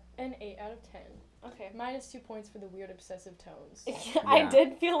that an 8 out of 10. Okay, -2 points for the weird obsessive tones. Yeah. I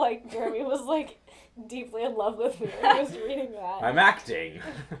did feel like Jeremy was like deeply in love with me when he was reading that. I'm acting.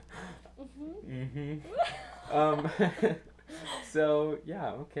 Mhm. So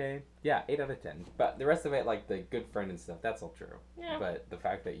yeah, okay, yeah, 8 out of 10. But the rest of it, like the good friend and stuff, that's all true. Yeah. But the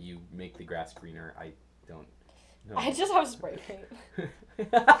fact that you make the grass greener, I don't know. I just have spray paint.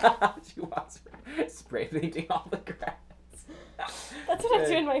 She was spray painting all the grass. That's what I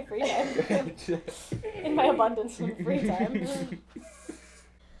do in my free time. In my abundance of free time.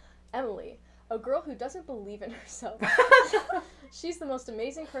 Emily, a girl who doesn't believe in herself. She's the most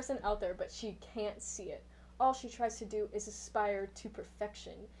amazing person out there, but she can't see it. All she tries to do is aspire to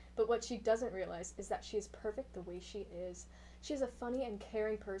perfection. But what she doesn't realize is that she is perfect the way she is. She is a funny and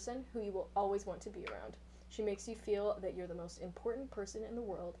caring person who you will always want to be around. She makes you feel that you're the most important person in the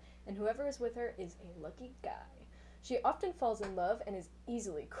world, and whoever is with her is a lucky guy. She often falls in love and is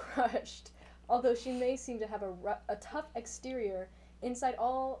easily crushed. Although she may seem to have a tough exterior, inside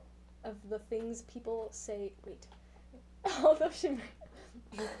all of the things people say... Wait. Although she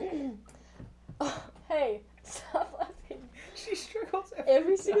may... Oh, hey, stop laughing. She struggles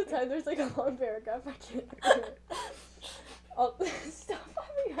Every single time there's like a long paragraph, I can't hear it. Stop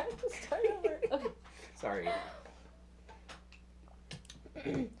laughing, I have to start over. Okay. Sorry.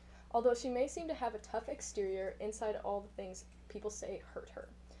 Although she may seem to have a tough exterior, inside all the things people say hurt her.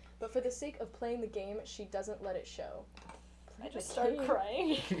 But for the sake of playing the game, she doesn't let it show. I just started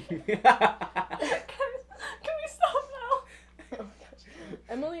crying. Can we stop now? Oh my gosh.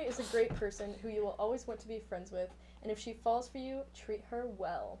 Emily is a great person who you will always want to be friends with, and if she falls for you, treat her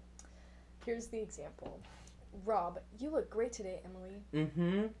well. Here's the example. Rob, you look great today, Emily.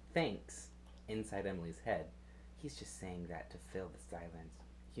 Mm-hmm. Thanks. Inside Emily's head, he's just saying that to fill the silence.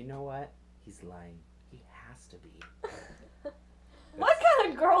 You know what? He's lying. He has to be. What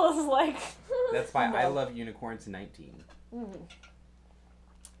kind of girl is like... That's why I love unicorns 19.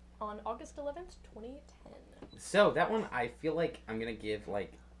 On August 11th, 2010. So that one, I feel like I'm gonna give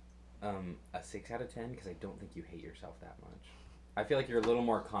like a 6 out of 10 because I don't think you hate yourself that much. I feel like you're a little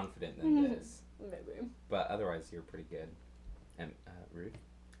more confident than this. Maybe. But otherwise, you're pretty good. And Ruth?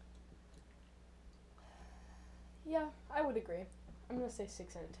 Yeah, I would agree. I'm gonna say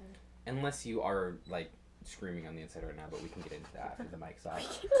 6 out of 10. Unless you are like screaming on the inside right now, but we can get into that after the mic's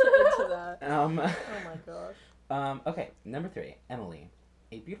off. Get into that. Oh my gosh. Okay, number 3, Emily.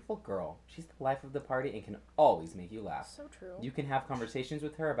 A beautiful girl. She's the life of the party and can always make you laugh. So true. You can have conversations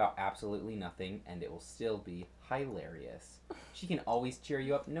with her about absolutely nothing, and it will still be hilarious. She can always cheer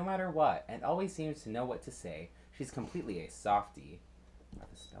you up no matter what, and always seems to know what to say. She's completely a softie. Wow,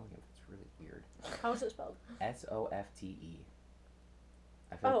 the spelling of it's really weird. How is it spelled? Softe.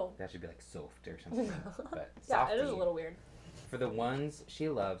 I feel like that should be like soft or something. But yeah, softie. it is a little weird. For the ones she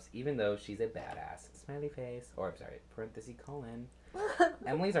loves, even though she's a badass. Smiley face. Or, I'm sorry, parenthesis colon.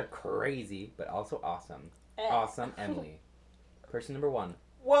 Emily's are crazy, but also awesome. Awesome Emily. Person number 1.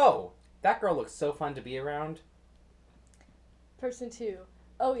 Whoa! That girl looks so fun to be around. Person 2.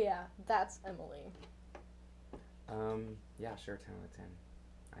 Oh yeah, that's Emily. Yeah, sure, 10 out of 10.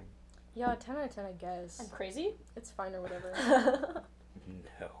 Yeah, 10 out of 10, I guess. I'm crazy? It's fine or whatever.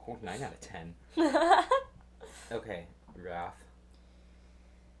 No, 9 out of 10. Okay, Wrath.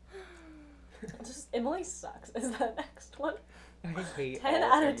 Just Emily sucks. Is that next one? I hate 10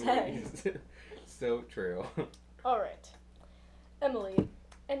 all out of 10. Emily's. So true. All right. Emily.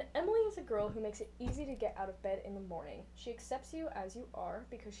 And Emily is a girl who makes it easy to get out of bed in the morning. She accepts you as you are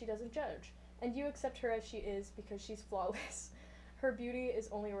because she doesn't judge. And you accept her as she is because she's flawless. Her beauty is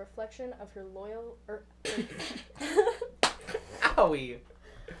only a reflection of her loyal... Owie!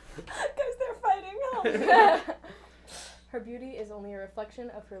 Guys, they're fighting. Her beauty is only a reflection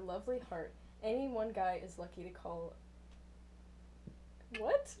of her lovely heart. Any one guy is lucky to call...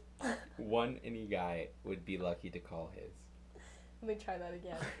 What? Any guy would be lucky to call his. Let me try that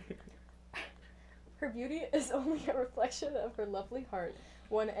again. Her beauty is only a reflection of her lovely heart.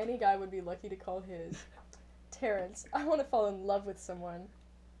 One any guy would be lucky to call his. Terrence, I want to fall in love with someone.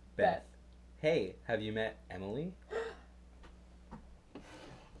 Beth. Hey, have you met Emily?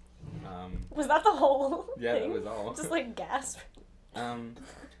 Was that the whole Yeah, thing? that was all. Just like gasp.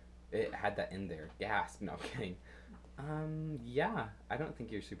 It had that in there. Gasp. No, kidding. Yeah. I don't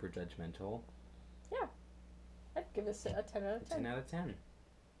think you're super judgmental. Yeah. I'd give this a 10 out of 10. 10 out of 10.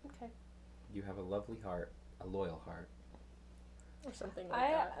 Okay. You have a lovely heart. A loyal heart. Or something like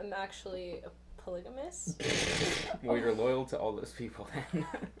that. I am actually a polygamist. Well, you're loyal to all those people then.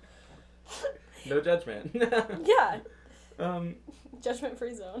 No judgment. Yeah. Um...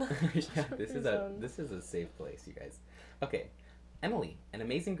 Judgment-free zone. Yeah, this is a safe place, you guys. Okay. Emily, an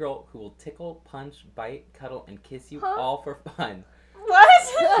amazing girl who will tickle, punch, bite, cuddle, and kiss you all for fun.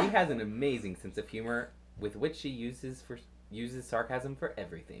 What? She has an amazing sense of humor with which she uses sarcasm for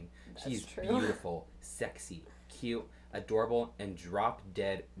everything. She's true. beautiful, sexy, cute, adorable, and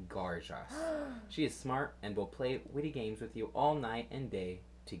drop-dead gorgeous. She is smart and will play witty games with you all night and day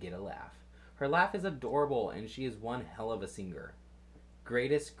to get a laugh. Her laugh is adorable, and she is one hell of a singer.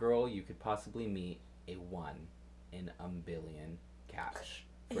 Greatest girl you could possibly meet, a 1 in a billion catch.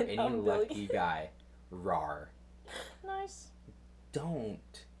 For any lucky guy. Rar. Nice.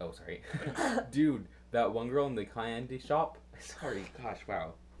 Don't. Oh, sorry. Dude, that one girl in the candy shop. Sorry, gosh,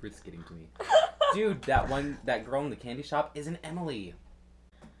 wow. Ruth's getting to me. Dude, that girl in the candy shop is an Emily.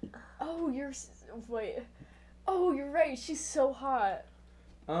 Oh, wait. Oh, you're right. She's so hot.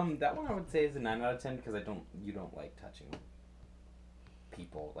 That one I would say is a 9 out of 10 because you don't like touching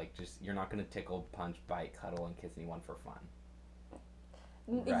people. Like, just, you're not gonna tickle, punch, bite, cuddle, and kiss anyone for fun.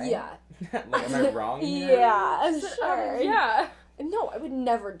 Right? Yeah. Like, am I wrong here? Yeah, sure. Yeah. No, I would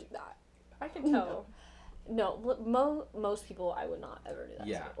never do that. I can tell. No, most people I would not ever do that.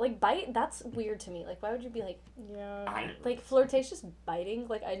 Yeah. To. Like, bite, that's weird to me. Like, why would you be like... Yeah. Like, flirtatious biting?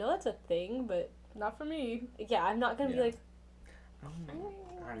 Like, I know that's a thing, but... Not for me. Yeah, I'm not gonna be like... Oh,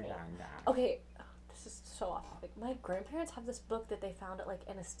 Okay, this is so off topic. My grandparents have this book that they found at, like,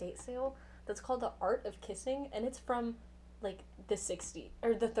 an estate sale that's called The Art of Kissing, and it's from, like, the 60s,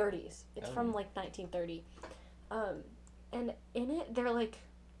 or the 30s. It's from, like, 1930. And in it, they're, like...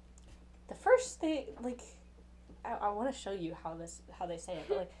 The first thing, like... I want to show you how they say it,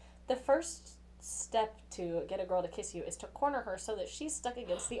 but, like, the first step to get a girl to kiss you is to corner her so that she's stuck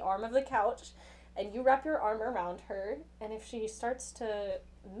against the arm of the couch, and you wrap your arm around her, and if she starts to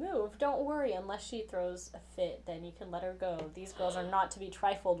move, don't worry. Unless she throws a fit, then you can let her go. These girls are not to be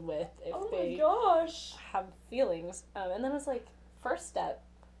trifled with if they have feelings. And then it's like, first step,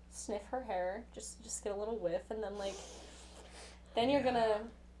 sniff her hair, just get a little whiff, and then like, then you're gonna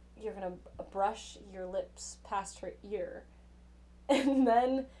brush your lips past her ear, and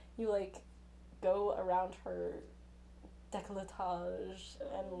then you like go around her décolletage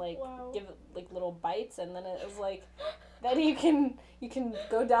and like give it like little bites, and then it was like then you can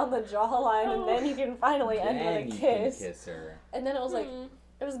go down the jawline, and then you can finally end with a kiss. Kiss her. And then it was like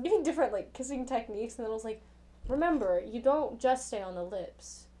it was giving different like kissing techniques, and then it was like, remember, you don't just stay on the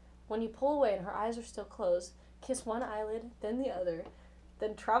lips. When you pull away and her eyes are still closed, kiss one eyelid, then the other,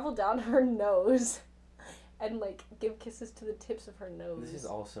 then travel down her nose and like give kisses to the tips of her nose. This is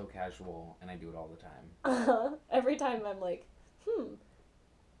all so casual, and I do it all the time. Every time I'm like,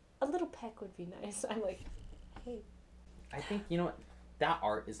 a little peck would be nice. I'm like, hey. I think, you know what, that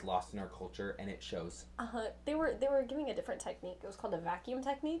art is lost in our culture, and it shows. They were giving a different technique. It was called a vacuum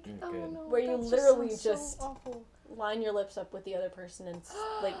technique. Oh, no, where you that literally just so awful. Line your lips up with the other person and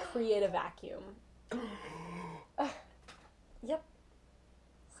like create a vacuum. Yep.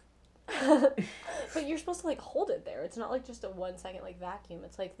 But you're supposed to like hold it there. It's not like just a 1 second like vacuum.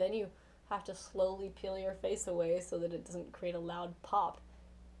 It's like then you have to slowly peel your face away so that it doesn't create a loud pop.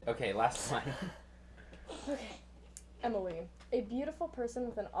 Okay, last one. Okay. Emily, a beautiful person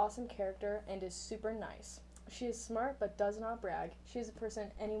with an awesome character and is super nice. She is smart but does not brag. She is a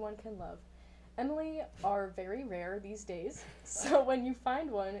person anyone can love. Emily are very rare these days, so when you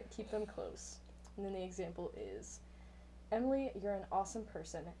find one, keep them close. And then the example is, Emily, you're an awesome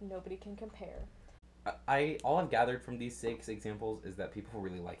person. Nobody can compare. All I've gathered from these 6 examples is that people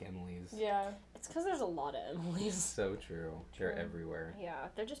really like Emily's. Yeah. It's because there's a lot of Emily's. So true. They're everywhere. Yeah,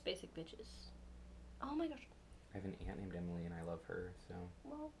 they're just basic bitches. Oh my gosh. I have an aunt named Emily and I love her, so.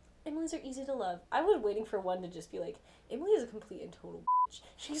 Well, Emily's are easy to love. I was waiting for one to just be like, Emily is a complete and total bitch.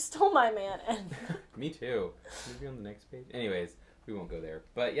 She stole my man and... Me too. Maybe on the next page. Anyways, we won't go there.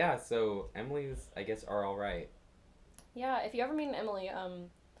 But yeah, so Emily's, I guess, are alright. Yeah, if you ever meet an Emily,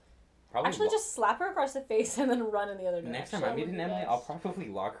 Probably actually just slap her across the face and then run in the other direction. Next time I meet an Emily, I'll probably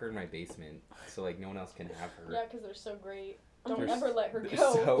lock her in my basement so like no one else can have her. Yeah, because they're so great. Don't They're ever let her They're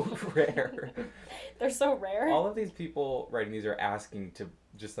go. so rare. They're so rare. All of these people writing these are asking to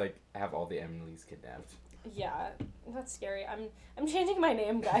just like have all the Emilys kidnapped. Yeah, that's scary. I'm changing my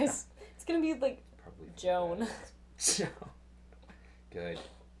name, guys. It's gonna be like Probably Joan. Joan. Good.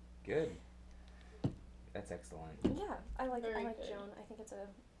 Good. That's excellent. Yeah, I like Very good. Joan. I think it's a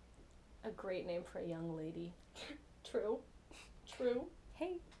great name for a young lady. True.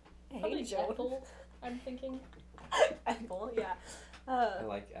 Hey, Probably Joan. Ethel, I'm thinking. Ethel, yeah. I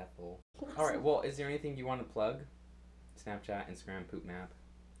like Ethel. All right. Well, is there anything you want to plug? Snapchat, Instagram, Poop Map,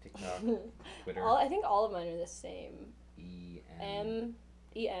 TikTok, Twitter. I think all of mine are the same.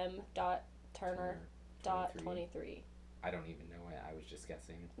 em.turner.23. I don't even know it. I was just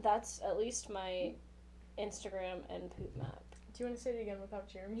guessing. That's at least my Instagram and Poop Map. Do you want to say it again without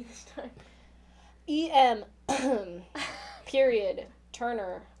Jeremy this time? EM period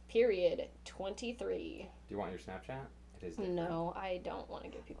Turner period 23. Do you want your Snapchat? It is different. No, I don't want to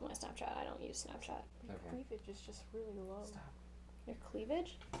give people my Snapchat. I don't use Snapchat. Your cleavage is just really low. Stop. Your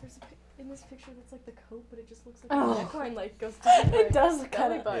cleavage? There's in this picture that's like the coat, but it just looks like Oh. the neckline like goes to the It does look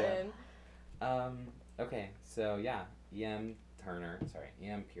belly kind of. button. Okay, so yeah, EM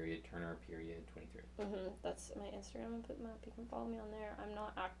period Turner period 23. That's my Instagram and Poop Map. You can follow me on there. I'm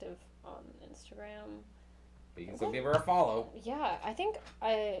not active on Instagram. But you can still give her a follow. Yeah, I think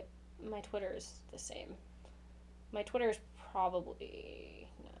my Twitter is the same. My Twitter is probably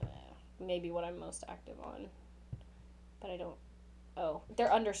maybe what I'm most active on, but I don't. Oh,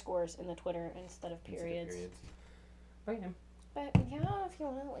 they're underscores in the Twitter instead of periods. Oh yeah. But yeah, if you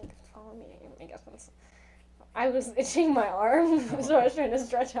want to like follow me, I guess that's. I was itching my arm, so I was trying to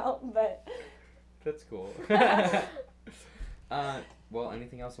stretch out, but. That's cool. Well,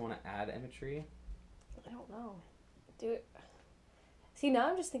 anything else you want to add, Emmetry? I don't know. See, now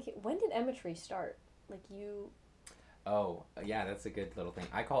I'm just thinking, when did Emmetry start? Like you. Oh, yeah, that's a good little thing.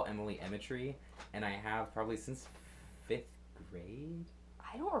 I call Emily Emmetry, and I have probably since 5th grade.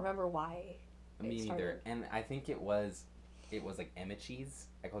 I don't remember why. Me neither. And I think it was like Emmecheese.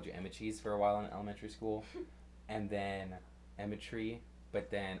 I called you Emmecheese for a while in elementary school. And then Emmetry, but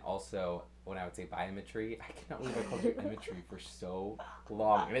then also when I would say biometry, I cannot believe I called you Emmetry for so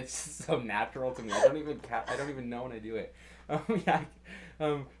long. And it's just so natural to me. I don't even know when I do it.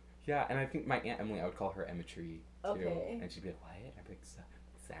 Yeah, and I think my Aunt Emily, I would call her Emmetry too. Okay. And she'd be like, what? I'd be like,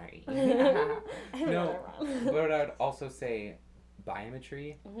 sorry. No, but I would also say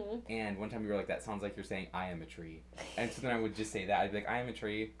biometry. And one time you were like, that sounds like you're saying I am a tree. And so then I would just say that. I'd be like, I am a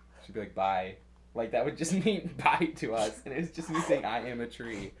tree. She'd be like, bye. Like, that would just mean bye to us. And it's just me saying I am a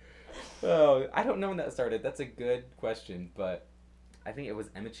tree. Oh, I don't know when that started. That's a good question, but I think it was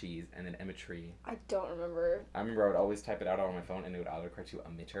Emmecheese and then Emmetry. I don't remember. I remember I would always type it out on my phone and it would autocorrect to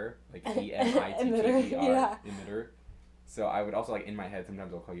emitter, like EMITTER, yeah. emitter. So I would also, like, in my head,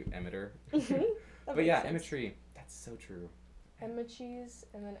 sometimes I'll call you emitter. But yeah, sense. Emmetry, that's so true. Emmecheese,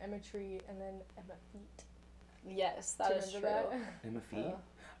 and then Emmetry, and then Emma Feet. Yes, that is true. Emma Feet?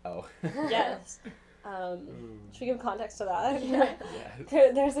 Oh. Yes. Should we give context to that? Yeah.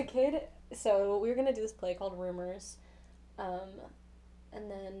 There's a kid, so we were going to do this play called Rumors, and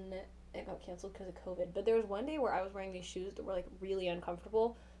then it got canceled because of COVID. But there was one day where I was wearing these shoes that were, like, really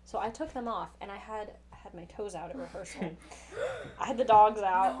uncomfortable, so I took them off, and I had my toes out at rehearsal. I had the dogs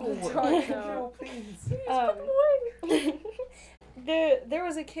out. No, please. There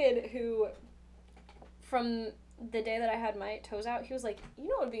was a kid who, from the day that I had my toes out, he was like, you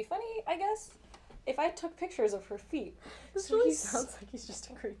know what would be funny, I guess? If I took pictures of her feet. This really sounds like he's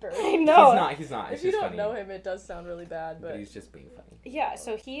just a creeper. I know. He's not. It's if you just don't funny. know him, it does sound really bad, But he's just being funny. Yeah,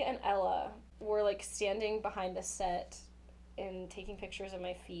 so he and Ella were, like, standing behind the set and taking pictures of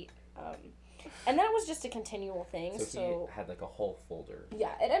my feet. And then it was just a continual thing, so he had, like, a whole folder.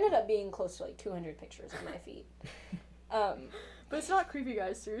 Yeah, it ended up being close to, like, 200 pictures of my feet. But it's not creepy,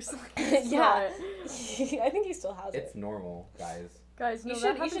 guys, seriously. Yeah. I think he still has it. It's normal, guys. Guys, no, you that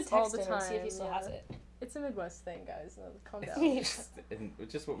should happens text all the him time. and see if he still has it. It's a Midwest thing, guys. No, calm down. It's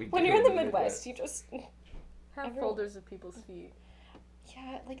just what we do. When you're in the Midwest, you just... have folders of people's feet.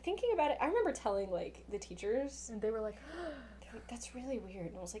 Yeah, like thinking about it, I remember telling like the teachers, and they were like, "That's really weird."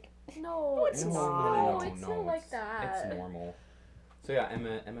 And I was like, "No, it's not. No, it's not like that. It's normal." So yeah,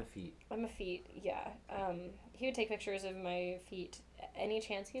 Emma feet. Emma feet, yeah. He would take pictures of my feet any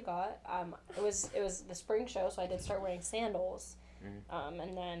chance he got. It was the spring show, so I did start wearing sandals.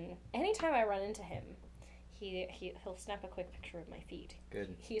 And then anytime I run into him, he'll snap a quick picture of my feet.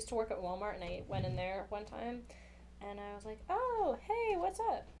 Good. He used to work at Walmart, and I went in there one time, and I was like, "Oh, hey, what's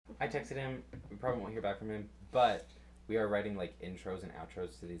up?" I texted him. We probably won't hear back from him, but we are writing like intros and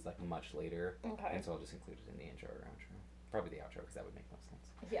outros to these like much later. Okay. And so I'll just include it in the intro or outro. Probably the outro because that would make most sense.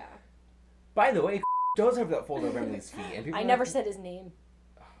 Yeah. By the way, does have that folder of Emily's feet, and people. I never said his name.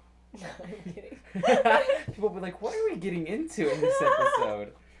 No, I'm kidding. People will be like, "What are we getting into in this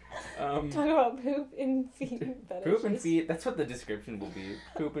episode?" Talk about poop and feet. Poop and feet. That's what the description will be.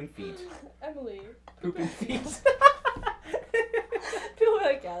 Poop and feet. Emily. Poop and feet. People are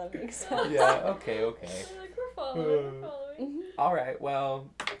like, "Yeah, that makes sense." Yeah. Okay. They're like, we're following. Mm-hmm. All right. Well,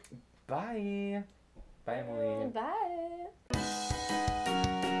 bye. Bye, Emily. Bye.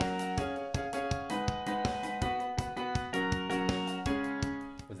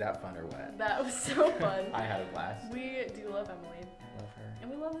 Was that fun or what? That was so fun. I had a blast. We do love Emily. I love her. And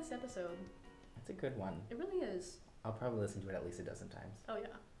we love this episode. It's a good one. It really is. I'll probably listen to it at least a dozen times. Oh, yeah.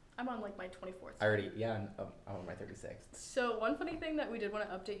 I'm on like my 24th. I'm on my 36th. So one funny thing that we did want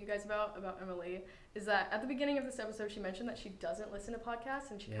to update you guys about Emily is that at the beginning of this episode she mentioned that she doesn't listen to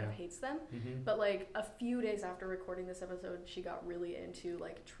podcasts and she kind of hates them. Mm-hmm. But like a few days after recording this episode she got really into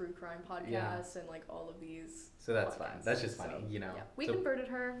like true crime podcasts and like all of these. So that's podcasts. fun. That's just funny, So, you know. Yeah. We converted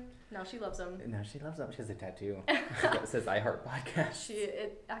her. Now she loves them. Now she loves them. She has a tattoo that says I Heart Podcast.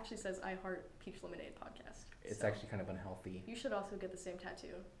 It actually says I Heart Peach Lemonade Podcast. It's so actually kind of unhealthy. you should also get the same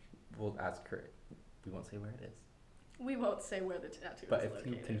tattoo. We'll ask her. We won't say where it is. We won't say where the tattoo But is if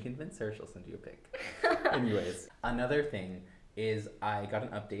located. you can convince her, she'll send you a pic. Anyways, another thing is I got an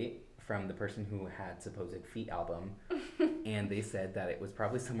update from the person who had supposed feet album, and they said that it was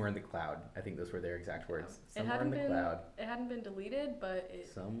probably somewhere in the cloud. I think those were their exact words. Somewhere in the cloud. It hadn't been deleted, but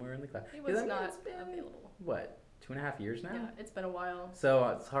Somewhere in the cloud. it was I mean, not it's been, available. What, 2.5 years now? Yeah, it's been a while.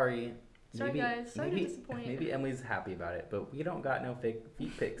 So sorry. Sorry, guys. Sorry to disappoint. Maybe Emily's happy about it, but we don't got no fake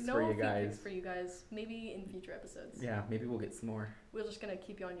feet pics No for you feet guys. pics for you guys. Maybe in future episodes. Yeah, maybe we'll get some more. We're just gonna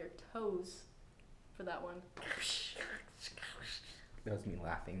keep you on your toes for that one. That was me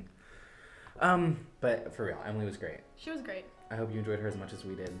laughing. But for real, Emily was great. She was great. I hope you enjoyed her as much as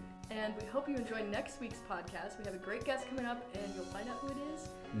we did. And we hope you enjoy next week's podcast. We have a great guest coming up, and you'll find out who it is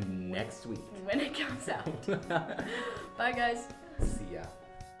Next week. when it comes out. Bye, guys. See ya.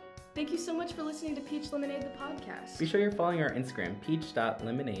 Thank you so much for listening to Peach Lemonade, the podcast. Be sure you're following our Instagram,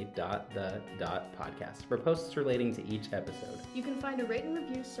 peach.lemonade.the.podcast, for posts relating to each episode. You can find a rate and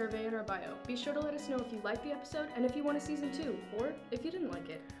review survey in our bio. Be sure to let us know if you liked the episode and if you want a season 2, or if you didn't like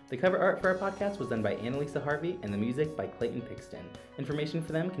it. The cover art for our podcast was done by Annalisa Harvey, and the music by Clayton Pixton. Information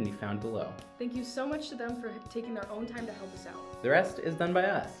for them can be found below. Thank you so much to them for taking their own time to help us out. The rest is done by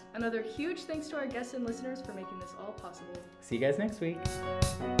us. Another huge thanks to our guests and listeners for making this all possible. See you guys next week.